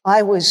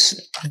 I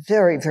was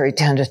very, very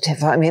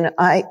tentative. I mean,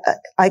 I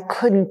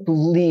couldn't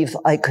believe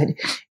I could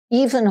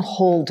even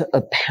hold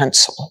a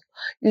pencil.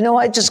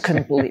 I just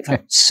couldn't believe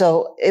it.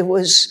 So it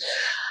was,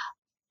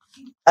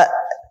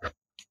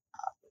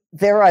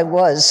 there I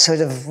was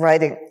sort of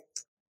writing.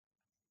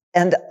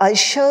 And I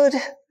showed,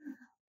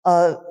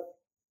 at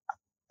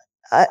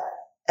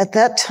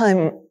that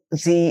time,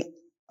 the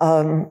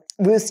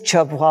Ruth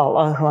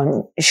Chubwala, who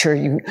I'm sure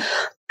you,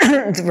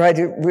 the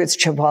writer Ruth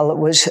Chubwala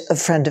was a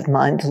friend of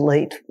mine, the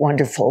late,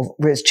 wonderful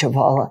Ruth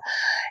Chubwala.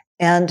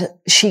 And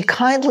she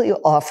kindly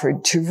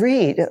offered to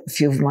read a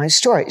few of my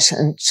stories.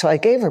 And so I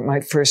gave her my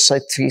first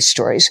 3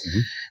 stories. Mm-hmm.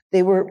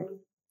 They were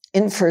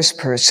in first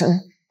person.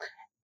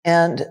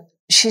 And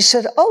she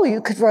said, oh,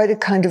 you could write a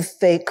kind of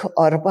fake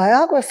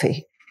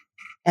autobiography.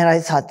 And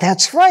I thought,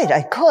 that's right,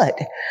 I could.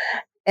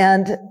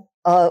 And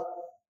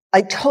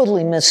I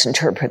totally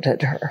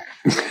misinterpreted her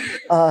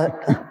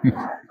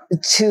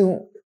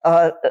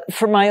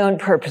for my own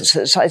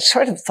purposes. I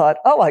sort of thought,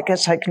 oh, I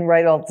guess I can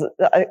write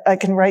I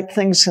can write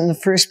things in the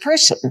first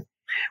person,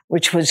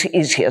 which was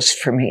easiest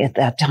for me at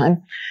that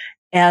time.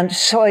 And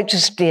so I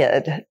just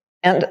did.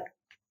 And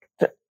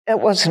it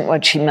wasn't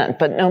what she meant,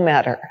 but no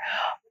matter.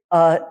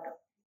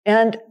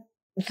 And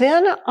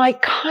then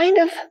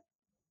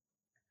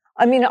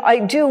I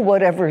do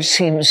whatever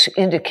seems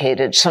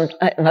indicated.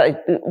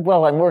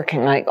 While I'm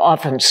working, I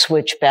often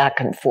switch back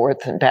and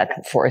forth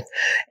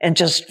and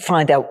just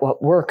find out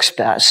what works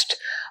best.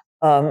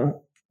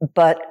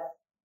 But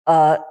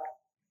I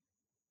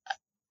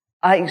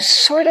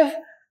sort of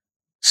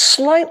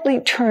slightly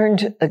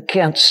turned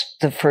against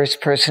the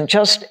first person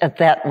just at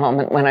that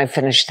moment when I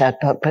finished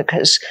that book,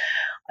 because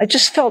I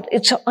just felt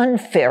it's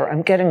unfair.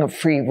 I'm getting a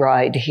free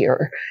ride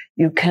here.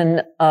 You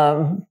can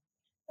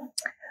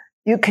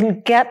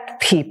get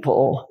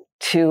people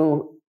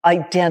to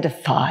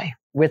identify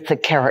with the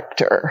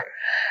character.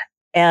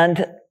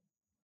 And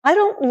I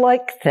don't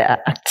like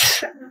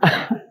that.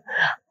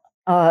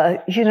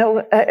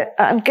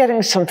 I'm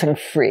getting something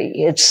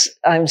free.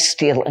 I'm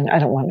stealing. I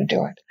don't want to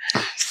do it.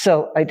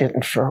 So I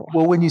didn't for a while.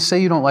 Well, when you say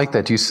you don't like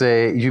that, do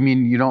you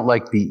mean you don't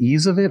like the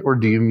ease of it, or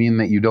do you mean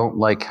that you don't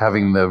like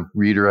having the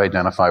reader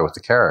identify with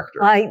the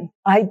character? I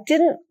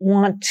didn't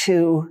want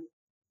to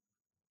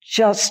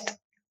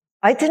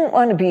I didn't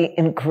want to be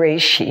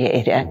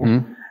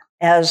ingratiating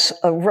as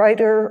a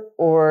writer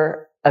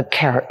or a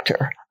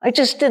character. I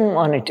just didn't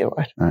want to do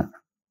it. Right.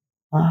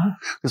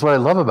 Because what I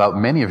love about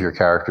many of your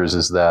characters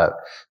is that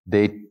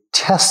they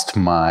test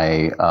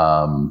my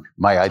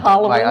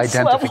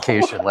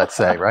identification, let's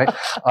say, right?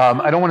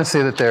 I don't want to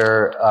say that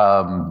they're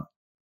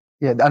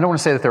I don't want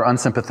to say that they're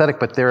unsympathetic,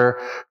 but they're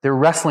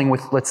wrestling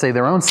with, let's say,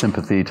 their own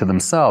sympathy to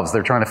themselves.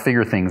 They're trying to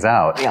figure things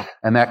out,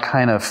 and that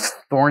kind of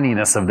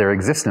thorniness of their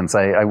existence.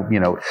 I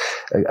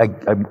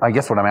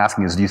guess what I'm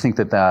asking is, do you think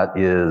that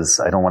is?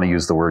 I don't want to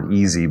use the word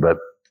easy, but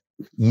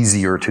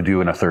easier to do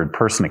in a third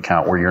person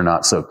account where you're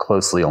not so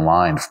closely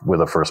aligned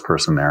with a first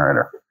person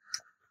narrator?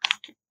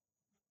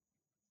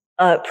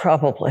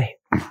 Probably.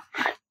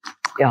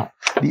 Yeah.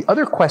 The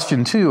other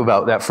question, too,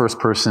 about that first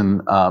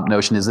person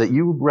notion is that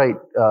you write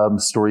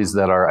stories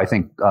that are, I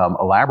think,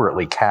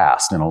 elaborately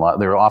cast, and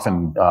they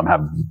often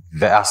have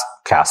vast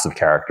casts of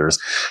characters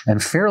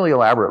and fairly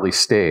elaborately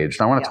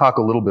staged. I want to talk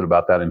a little bit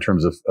about that in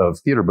terms of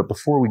theater, but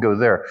before we go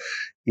there,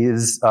 do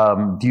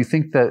you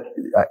think that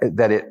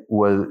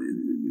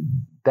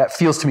that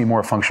feels to me more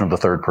a function of the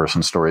third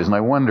person stories? And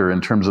I wonder, in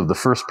terms of the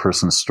first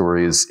person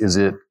stories, is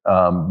it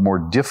more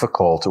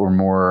difficult or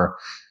more,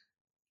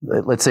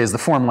 let's say, is the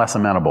form less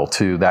amenable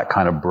to that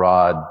kind of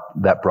broad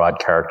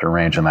character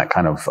range and that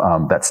kind of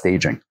that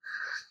staging?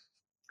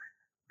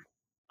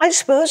 I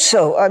suppose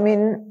so. I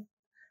mean,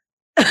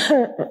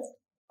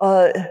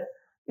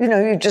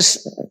 you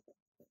just,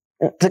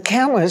 the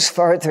camera's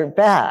farther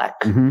back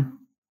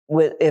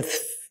if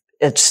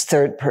it's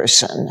third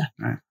person.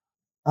 Right.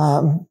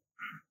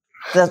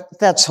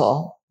 That's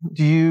all.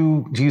 Do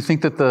you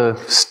think that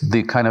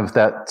the kind of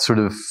that sort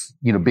of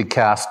big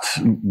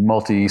cast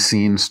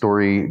multi-scene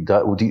story?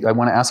 I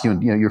want to ask you.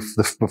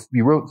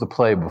 You wrote the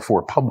play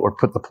before or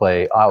put the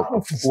play out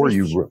before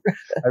you wrote.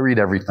 I read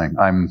everything.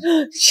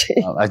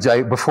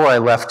 Before I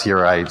left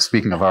here,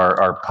 speaking of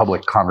our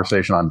public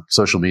conversation on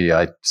social media,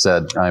 I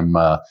said I'm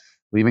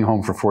leaving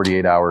home for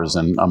 48 hours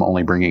and I'm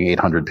only bringing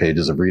 800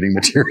 pages of reading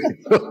material.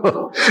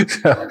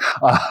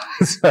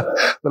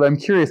 But I'm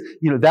curious,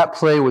 that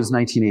play was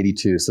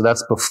 1982. So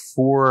that's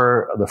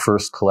before the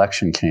first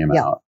collection came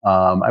out.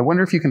 I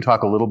wonder if you can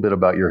talk a little bit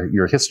about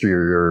your history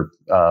or your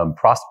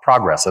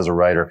progress as a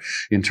writer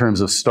in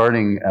terms of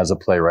starting as a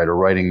playwright or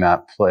writing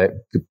that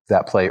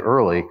play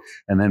early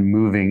and then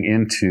moving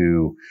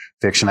into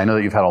fiction. I know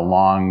that you've had a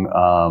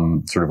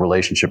long sort of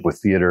relationship with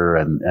theater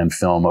and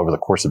film over the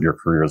course of your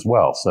career as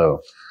well. So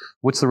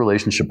what's the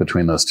relationship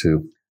between those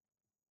two?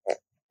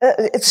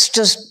 It's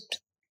just,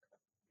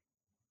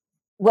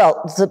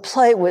 well, the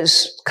play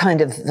was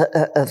kind of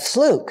a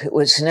fluke. It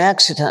was an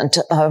accident.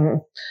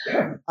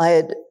 I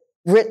had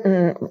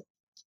written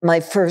my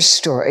first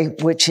story,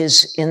 which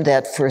is in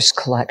that first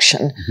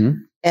collection.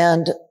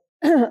 And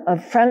a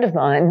friend of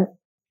mine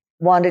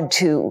wanted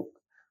to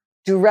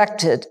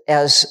direct it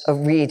as a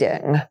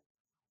reading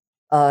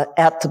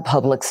at the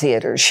Public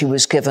Theater. She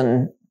was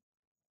given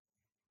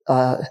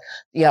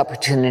the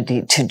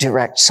opportunity to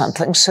direct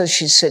something, so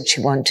she said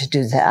she wanted to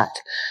do that.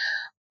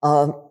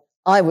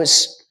 I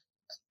was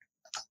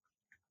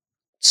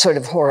sort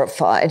of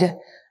horrified,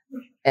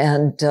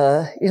 and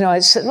I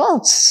said, "Well,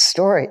 it's a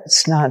story.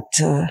 It's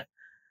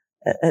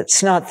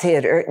not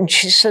theater." And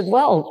she said,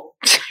 "Well,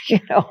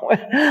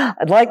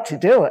 I'd like to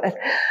do it."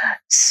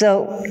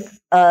 So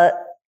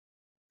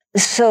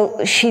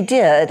she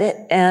did,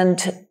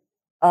 and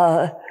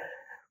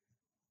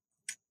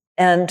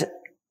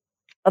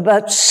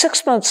about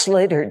 6 months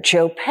later,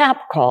 Joe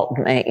Papp called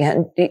me,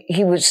 and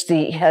he was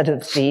the head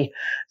of the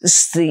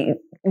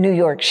New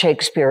York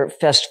Shakespeare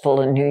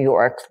Festival in New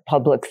York, the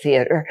Public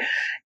Theater,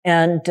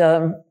 and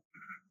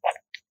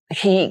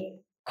he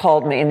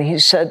called me and he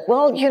said,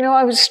 "Well,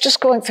 I was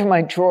just going through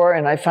my drawer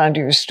and I found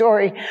your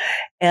story,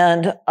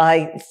 and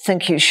I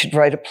think you should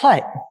write a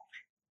play."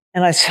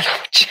 And I said,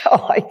 "Oh,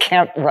 Joe, I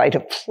can't write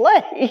a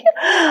play.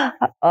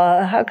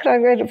 How could I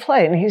write a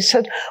play?" And he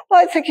said, "Well,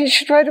 I think you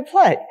should write a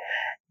play."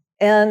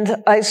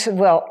 And I said,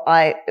 "Well,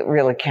 I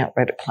really can't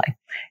write a play."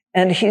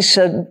 And he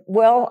said,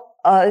 "Well,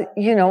 I'll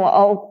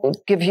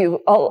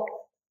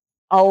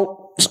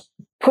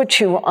put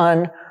you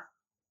on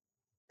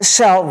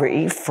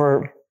salary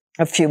for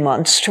a few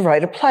months to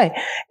write a play."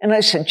 And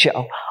I said,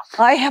 "Joe,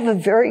 I have a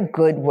very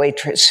good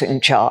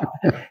waitressing job,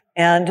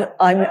 and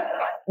I'm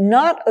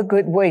not a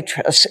good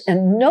waitress,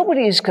 and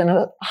nobody's going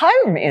to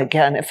hire me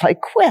again if I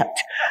quit.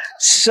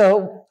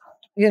 So,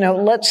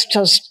 let's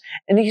just,"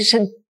 and he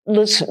said,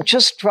 "Listen,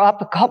 just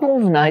drop a couple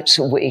of nights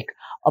a week.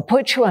 I'll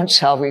put you on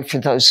salary for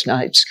those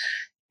nights,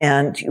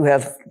 and you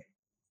have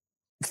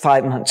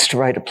 5 months to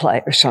write a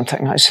play or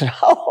something." I said,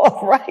 "Oh,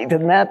 all right.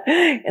 In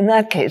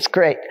that case,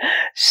 great."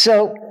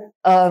 So,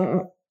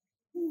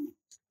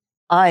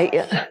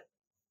 I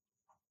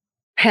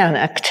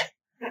panicked.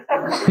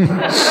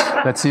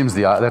 That seems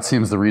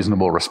the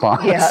reasonable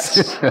response.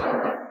 Yes.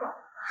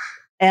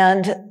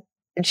 And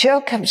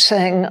Joe kept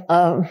saying,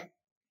 "Well,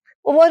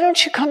 why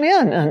don't you come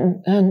in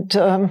and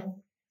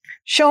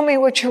show me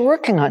what you're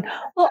working on?"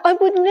 Well, I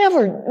would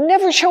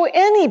never show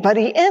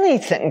anybody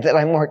anything that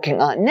I'm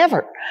working on.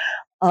 Never.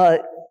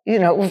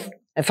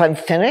 If I'm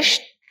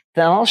finished,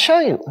 then I'll show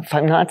you. If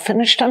I'm not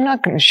finished, I'm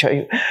not going to show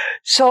you.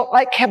 So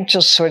I kept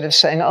just sort of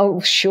saying,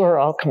 "Oh, sure,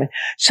 I'll come in."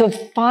 So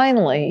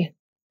finally,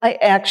 I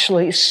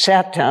actually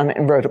sat down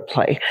and wrote a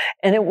play.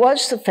 And it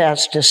was the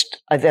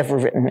fastest I've ever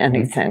written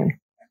anything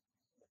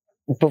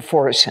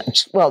before or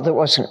since. Well, there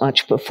wasn't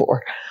much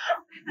before.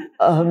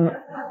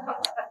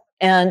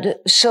 And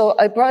so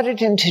I brought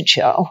it into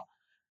Joe,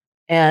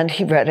 and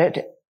he read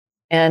it,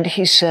 and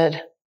he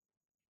said,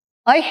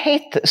 "I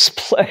hate this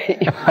play."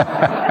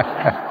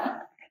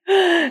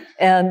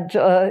 And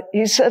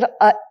he said,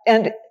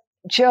 and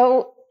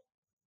Joe,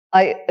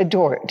 I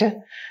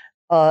adored.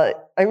 I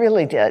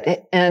really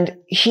did. And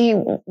he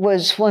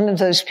was one of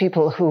those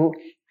people who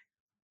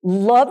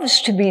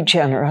loves to be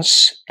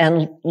generous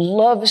and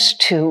loves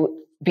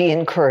to be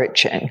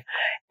encouraging.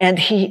 And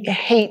he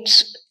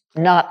hates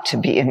not to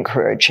be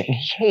encouraging.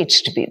 He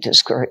hates to be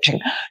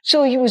discouraging.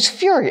 So he was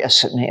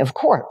furious at me, of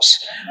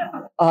course,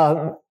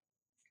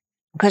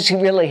 because he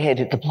really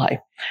hated the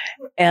play.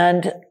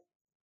 And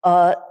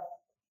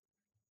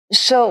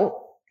so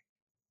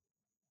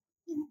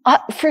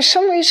for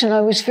some reason,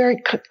 I was very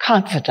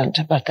confident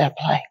about that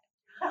play.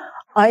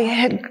 I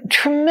had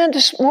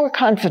more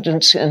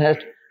confidence in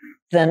it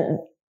than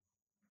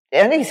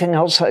anything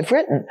else I've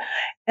written.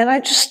 And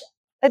I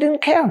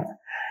didn't care.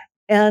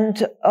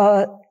 And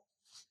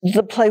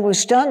the play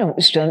was done. It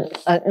was done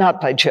not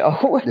by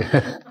Joe,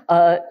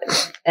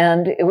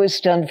 and it was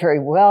done very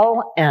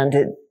well,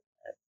 and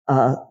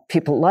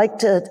people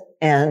liked it,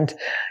 and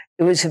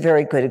it was a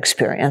very good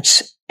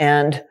experience.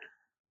 And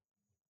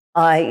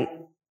I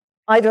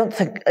don't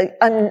think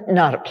I'm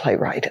not a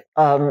playwright,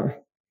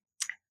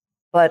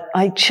 but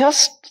I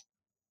just,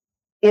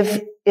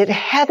 if it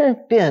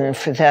hadn't been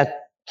for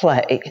that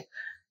play,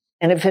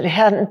 and if it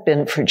hadn't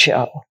been for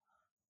Joe,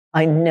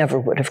 I never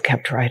would have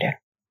kept writing.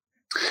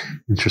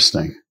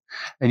 Interesting.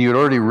 And you had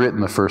already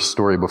written the first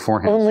story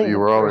beforehand. Only so you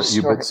were already,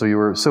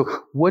 so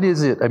what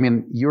is it? I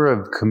mean, you're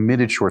a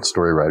committed short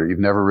story writer. You've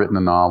never written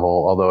a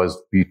novel, although as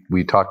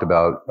we talked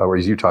about, or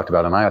as you talked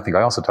about, and I think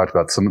I also talked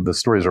about, some of the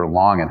stories are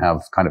long and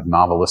have kind of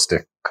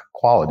novelistic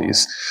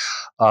qualities.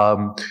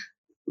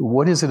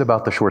 What is it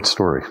about the short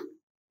story?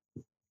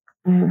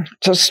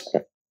 Just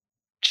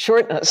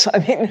shortness. I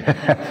mean,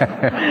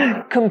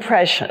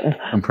 compression.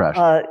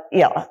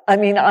 Yeah. I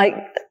mean,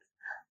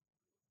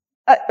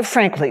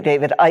 frankly,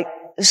 David, I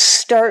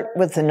start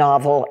with the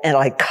novel and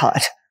I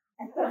cut.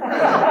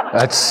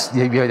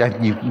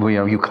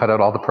 You cut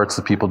out all the parts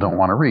that people don't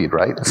want to read,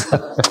 right?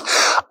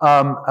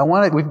 I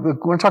want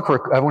to talk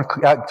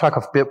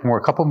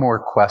a couple more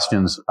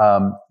questions.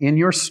 In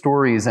your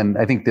stories, and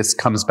I think this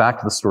comes back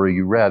to the story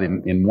you read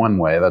in one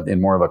way, that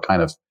in more of a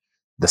kind of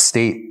the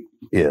state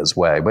is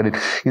way. But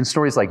in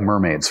stories like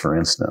Mermaids, for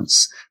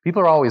instance,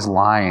 people are always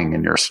lying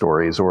in your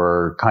stories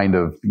or kind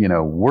of,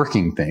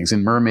 working things.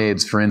 In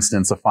Mermaids, for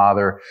instance, a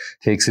father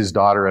takes his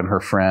daughter and her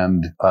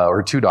friend,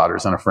 or two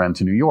daughters and a friend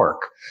to New York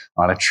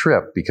on a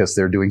trip because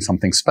they're doing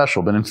something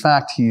special. But in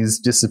fact, he's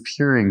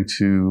disappearing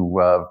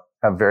to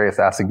have various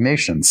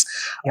assignations.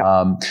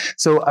 Yep.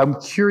 So I'm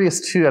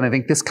curious too, and I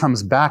think this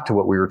comes back to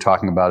what we were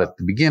talking about at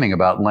the beginning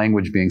about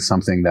language being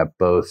something that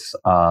both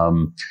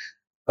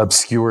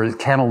obscures,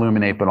 can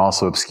illuminate, but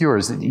also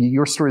obscures.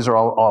 Your stories are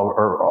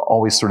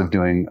always sort of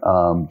doing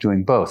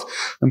both.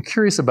 I'm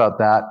curious about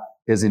that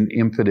as an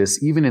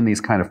impetus, even in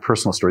these kind of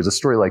personal stories. A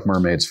story like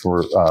Mermaids,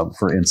 for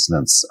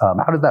instance,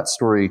 how did that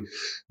story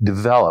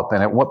develop,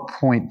 and at what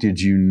point did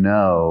you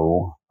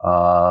know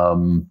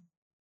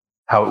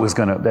how it was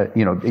going to?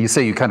 You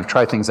say you kind of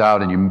try things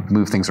out and you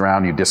move things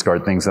around, you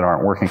discard things that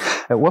aren't working.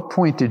 At what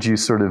point did you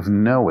sort of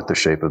know what the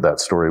shape of that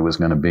story was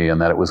going to be,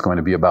 and that it was going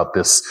to be about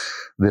this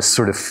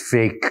sort of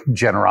fake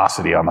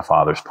generosity on the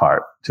father's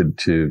part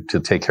to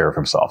take care of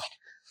himself?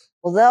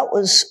 Well, that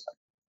was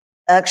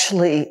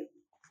actually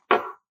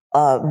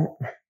one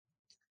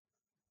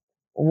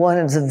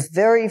of the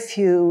very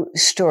few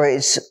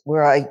stories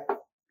where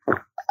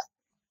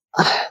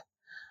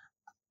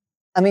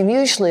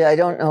usually I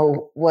don't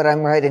know what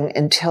I'm writing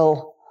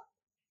until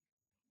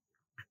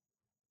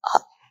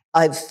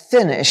I've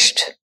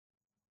finished.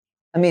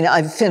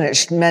 I've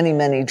finished many,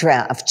 many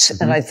drafts,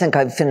 and I think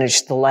I've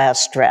finished the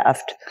last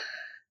draft.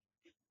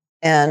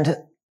 And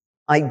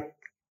I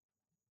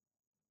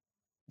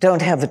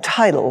don't have a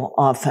title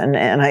often,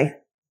 and I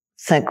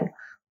think,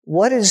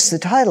 what is the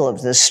title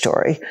of this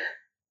story?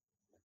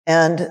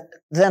 And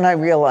then I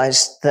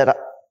realized that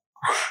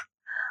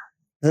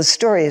the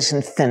story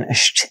isn't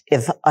finished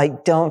if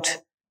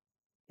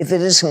it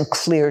isn't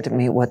clear to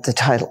me what the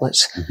title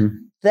is.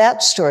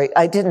 That story,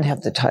 I didn't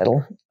have the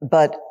title,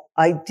 but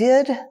I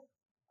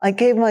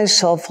gave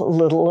myself a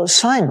little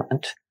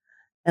assignment.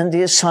 And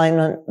the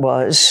assignment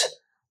was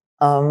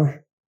a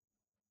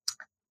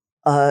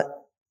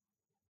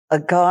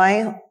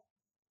guy,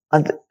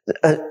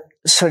 a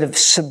sort of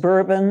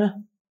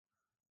suburban,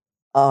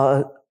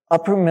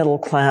 upper middle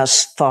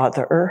class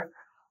father,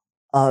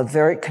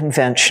 very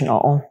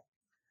conventional,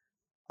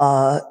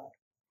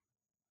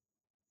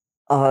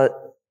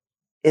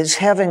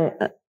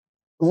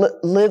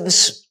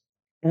 lives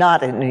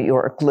not in New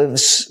York,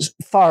 lives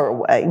far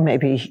away,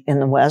 maybe in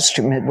the West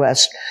or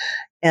Midwest,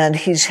 and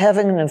he's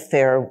having an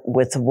affair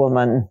with a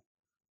woman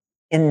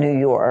in New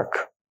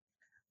York.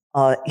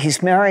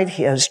 He's married,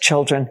 he has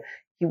children,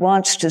 he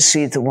wants to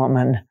see the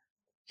woman.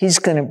 He's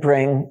going to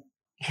bring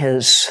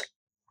his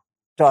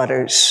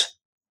daughters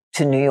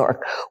to New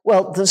York.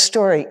 Well, the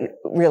story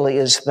really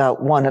is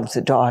about one of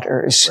the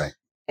daughters. Right.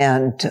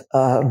 And,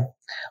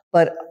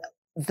 but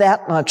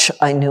that much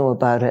I knew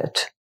about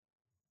it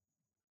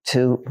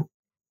to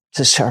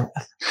start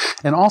with.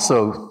 And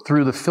also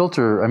through the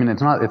filter,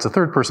 it's a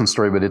third person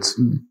story, but it's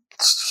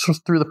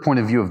through the point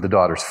of view of the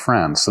daughter's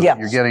friends. So yes.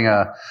 You're getting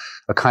a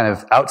kind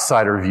of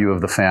outsider view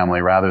of the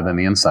family rather than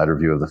the insider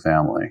view of the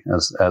family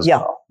as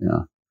well. Yeah.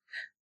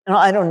 And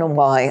I don't know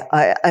why.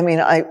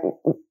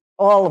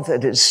 All of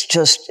it is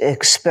just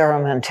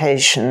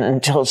experimentation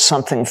until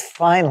something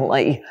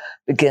finally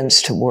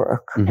begins to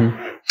work.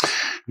 Mm-hmm.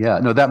 Yeah,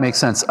 no, that makes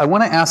sense. I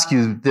want to ask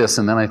you this,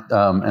 and then I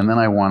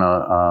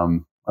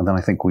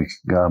think we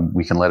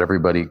can let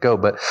everybody go.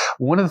 But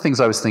one of the things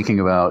I was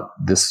thinking about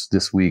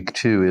this week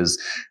too is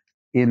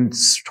in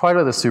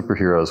Twilight of the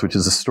Superheroes, which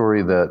is a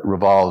story that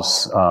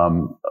revolves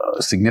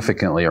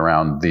significantly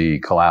around the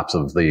collapse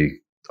of the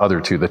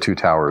the two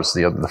towers,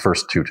 the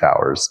first two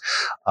towers,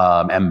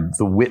 and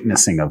the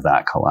witnessing of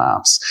that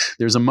collapse.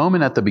 There's a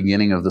moment at the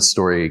beginning of the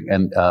story,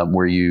 and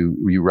where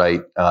you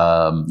write,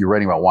 you're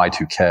writing about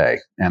Y2K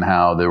and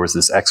how there was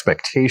this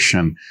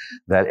expectation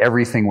that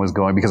everything was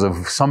going, because of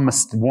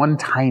one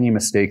tiny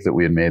mistake that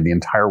we had made, the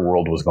entire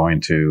world was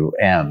going to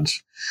end.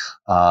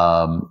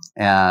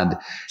 And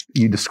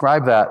you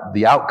describe that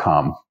the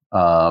outcome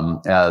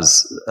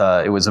as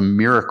it was a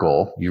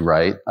miracle. You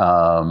write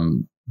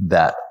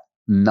that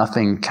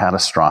nothing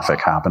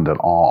catastrophic happened at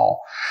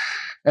all.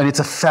 And it's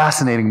a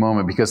fascinating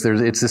moment because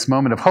it's this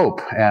moment of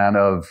hope and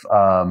of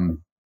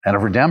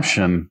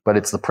redemption, but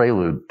it's the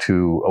prelude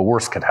to a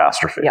worse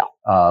catastrophe. Yeah.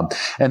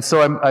 And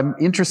so I'm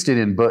interested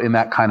in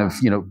that kind of,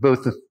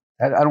 both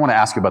I don't want to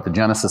ask you about the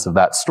genesis of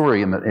that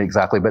story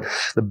exactly, but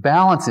the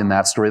balance in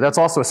that story. That's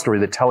also a story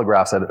that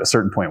telegraphs at a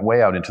certain point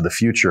way out into the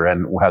future,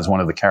 and has one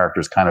of the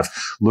characters kind of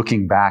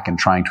looking back and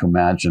trying to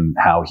imagine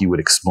how he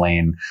would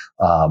explain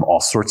all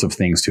sorts of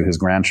things to his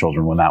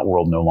grandchildren when that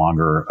world no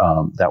longer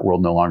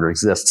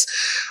exists.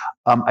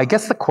 I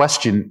guess the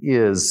question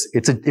is,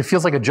 it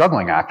feels like a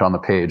juggling act on the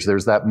page.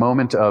 There's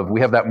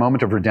we have that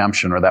moment of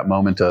redemption, or that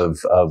moment of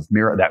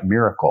that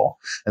miracle,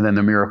 and then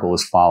the miracle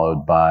is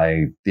followed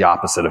by the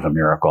opposite of a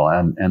miracle,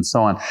 and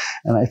so on.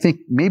 And I think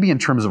maybe in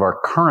terms of our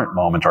current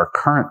moment, our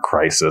current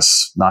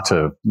crisis, not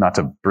to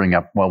bring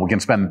up, well, we can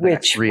spend the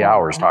next 3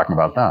 hours talking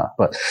about that,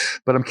 but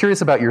I'm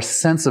curious about your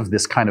sense of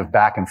this kind of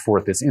back and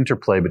forth, this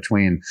interplay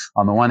between,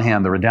 on the one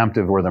hand, the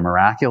redemptive or the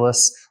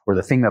miraculous, or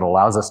the thing that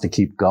allows us to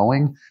keep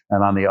going,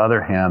 and on the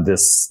other hand,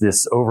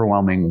 this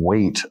overwhelming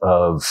weight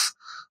of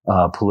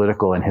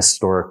political and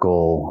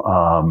historical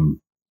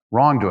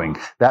wrongdoing.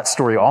 That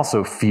story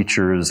also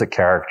features a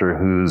character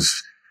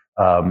whose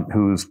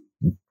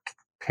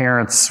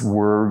parents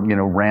were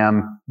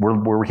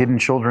hidden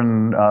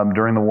children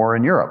during the war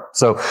in Europe.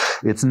 So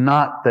it's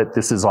not that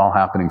this is all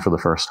happening for the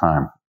first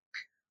time.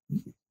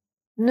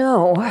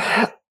 No,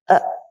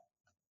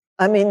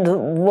 I mean, the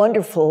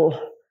wonderful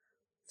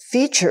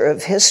feature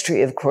of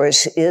history, of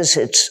course, is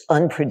its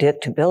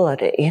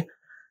unpredictability.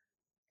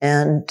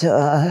 And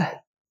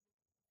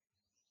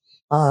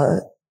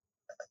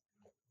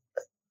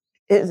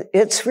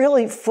it's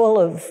really full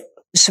of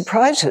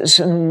surprises.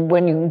 And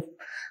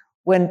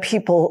when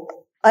people,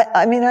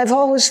 I mean, I've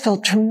always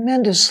felt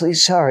tremendously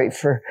sorry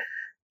for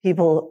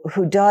people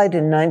who died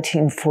in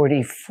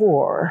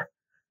 1944,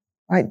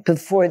 right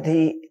before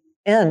the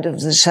end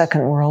of the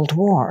Second World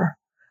War.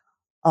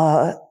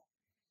 And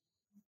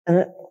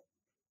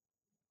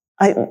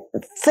I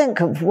think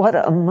of what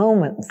a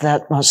moment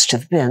that must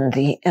have been,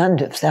 the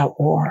end of that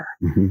war.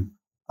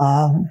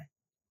 Mm-hmm.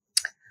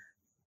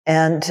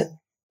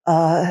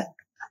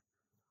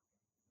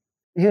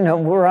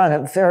 We're on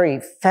a very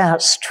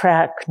fast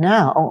track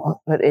now,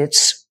 but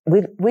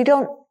we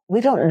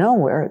don't know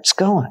where it's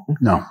going.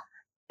 No.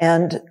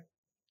 And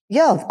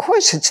yeah, of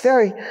course, it's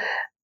very,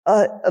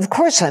 of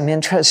course I'm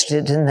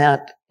interested in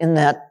that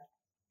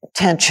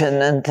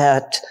tension and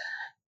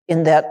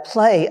in that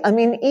play. I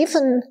mean,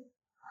 even,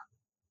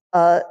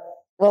 I'm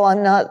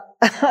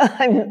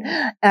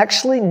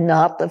actually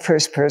not the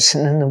first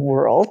person in the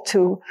world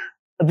to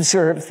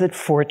observe that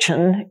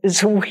fortune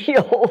is a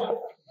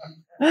wheel.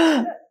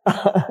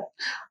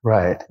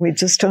 Right. We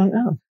just don't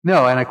know.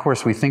 No, and of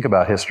course we think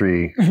about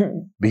history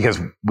because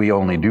we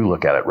only do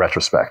look at it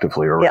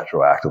retrospectively or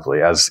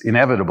retroactively as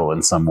inevitable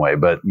in some way.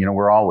 But,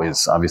 we're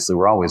always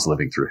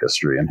living through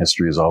history, and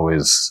history is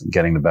always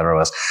getting the better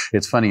of us.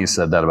 It's funny you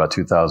said that about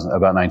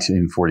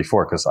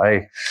 1944, because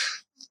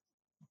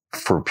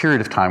for a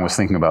period of time, was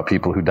thinking about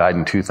people who died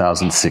in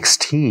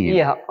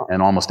 2016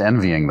 and almost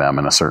envying them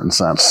in a certain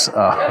sense.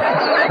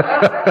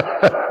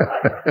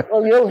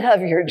 Well, you'll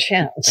have your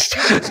chance.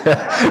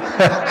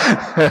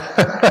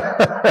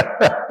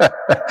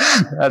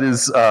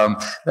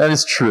 That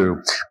is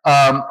true.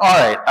 All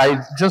right.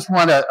 I just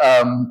want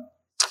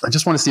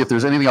to see if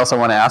there's anything else I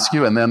want to ask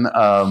you. And then,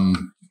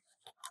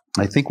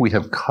 I think we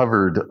have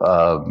covered,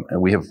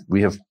 we have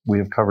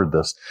covered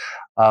this.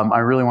 I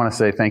really want to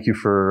say thank you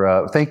for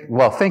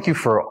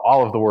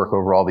all of the work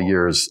over all the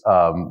years,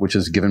 which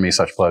has given me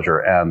such pleasure.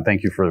 And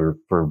thank you for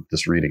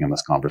this reading and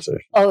this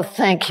conversation. Oh,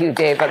 thank you,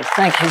 David.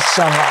 Thank you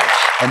so much.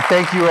 And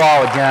thank you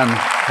all again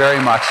very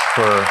much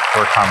for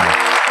coming.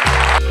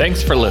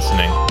 Thanks for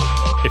listening.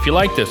 If you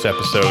like this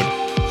episode,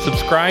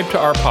 subscribe to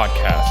our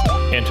podcast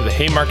and to the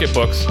Haymarket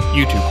Books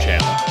YouTube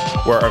channel,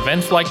 where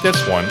events like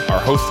this one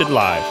are hosted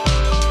live.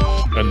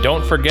 And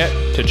don't forget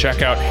to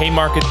check out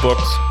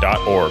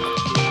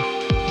haymarketbooks.org.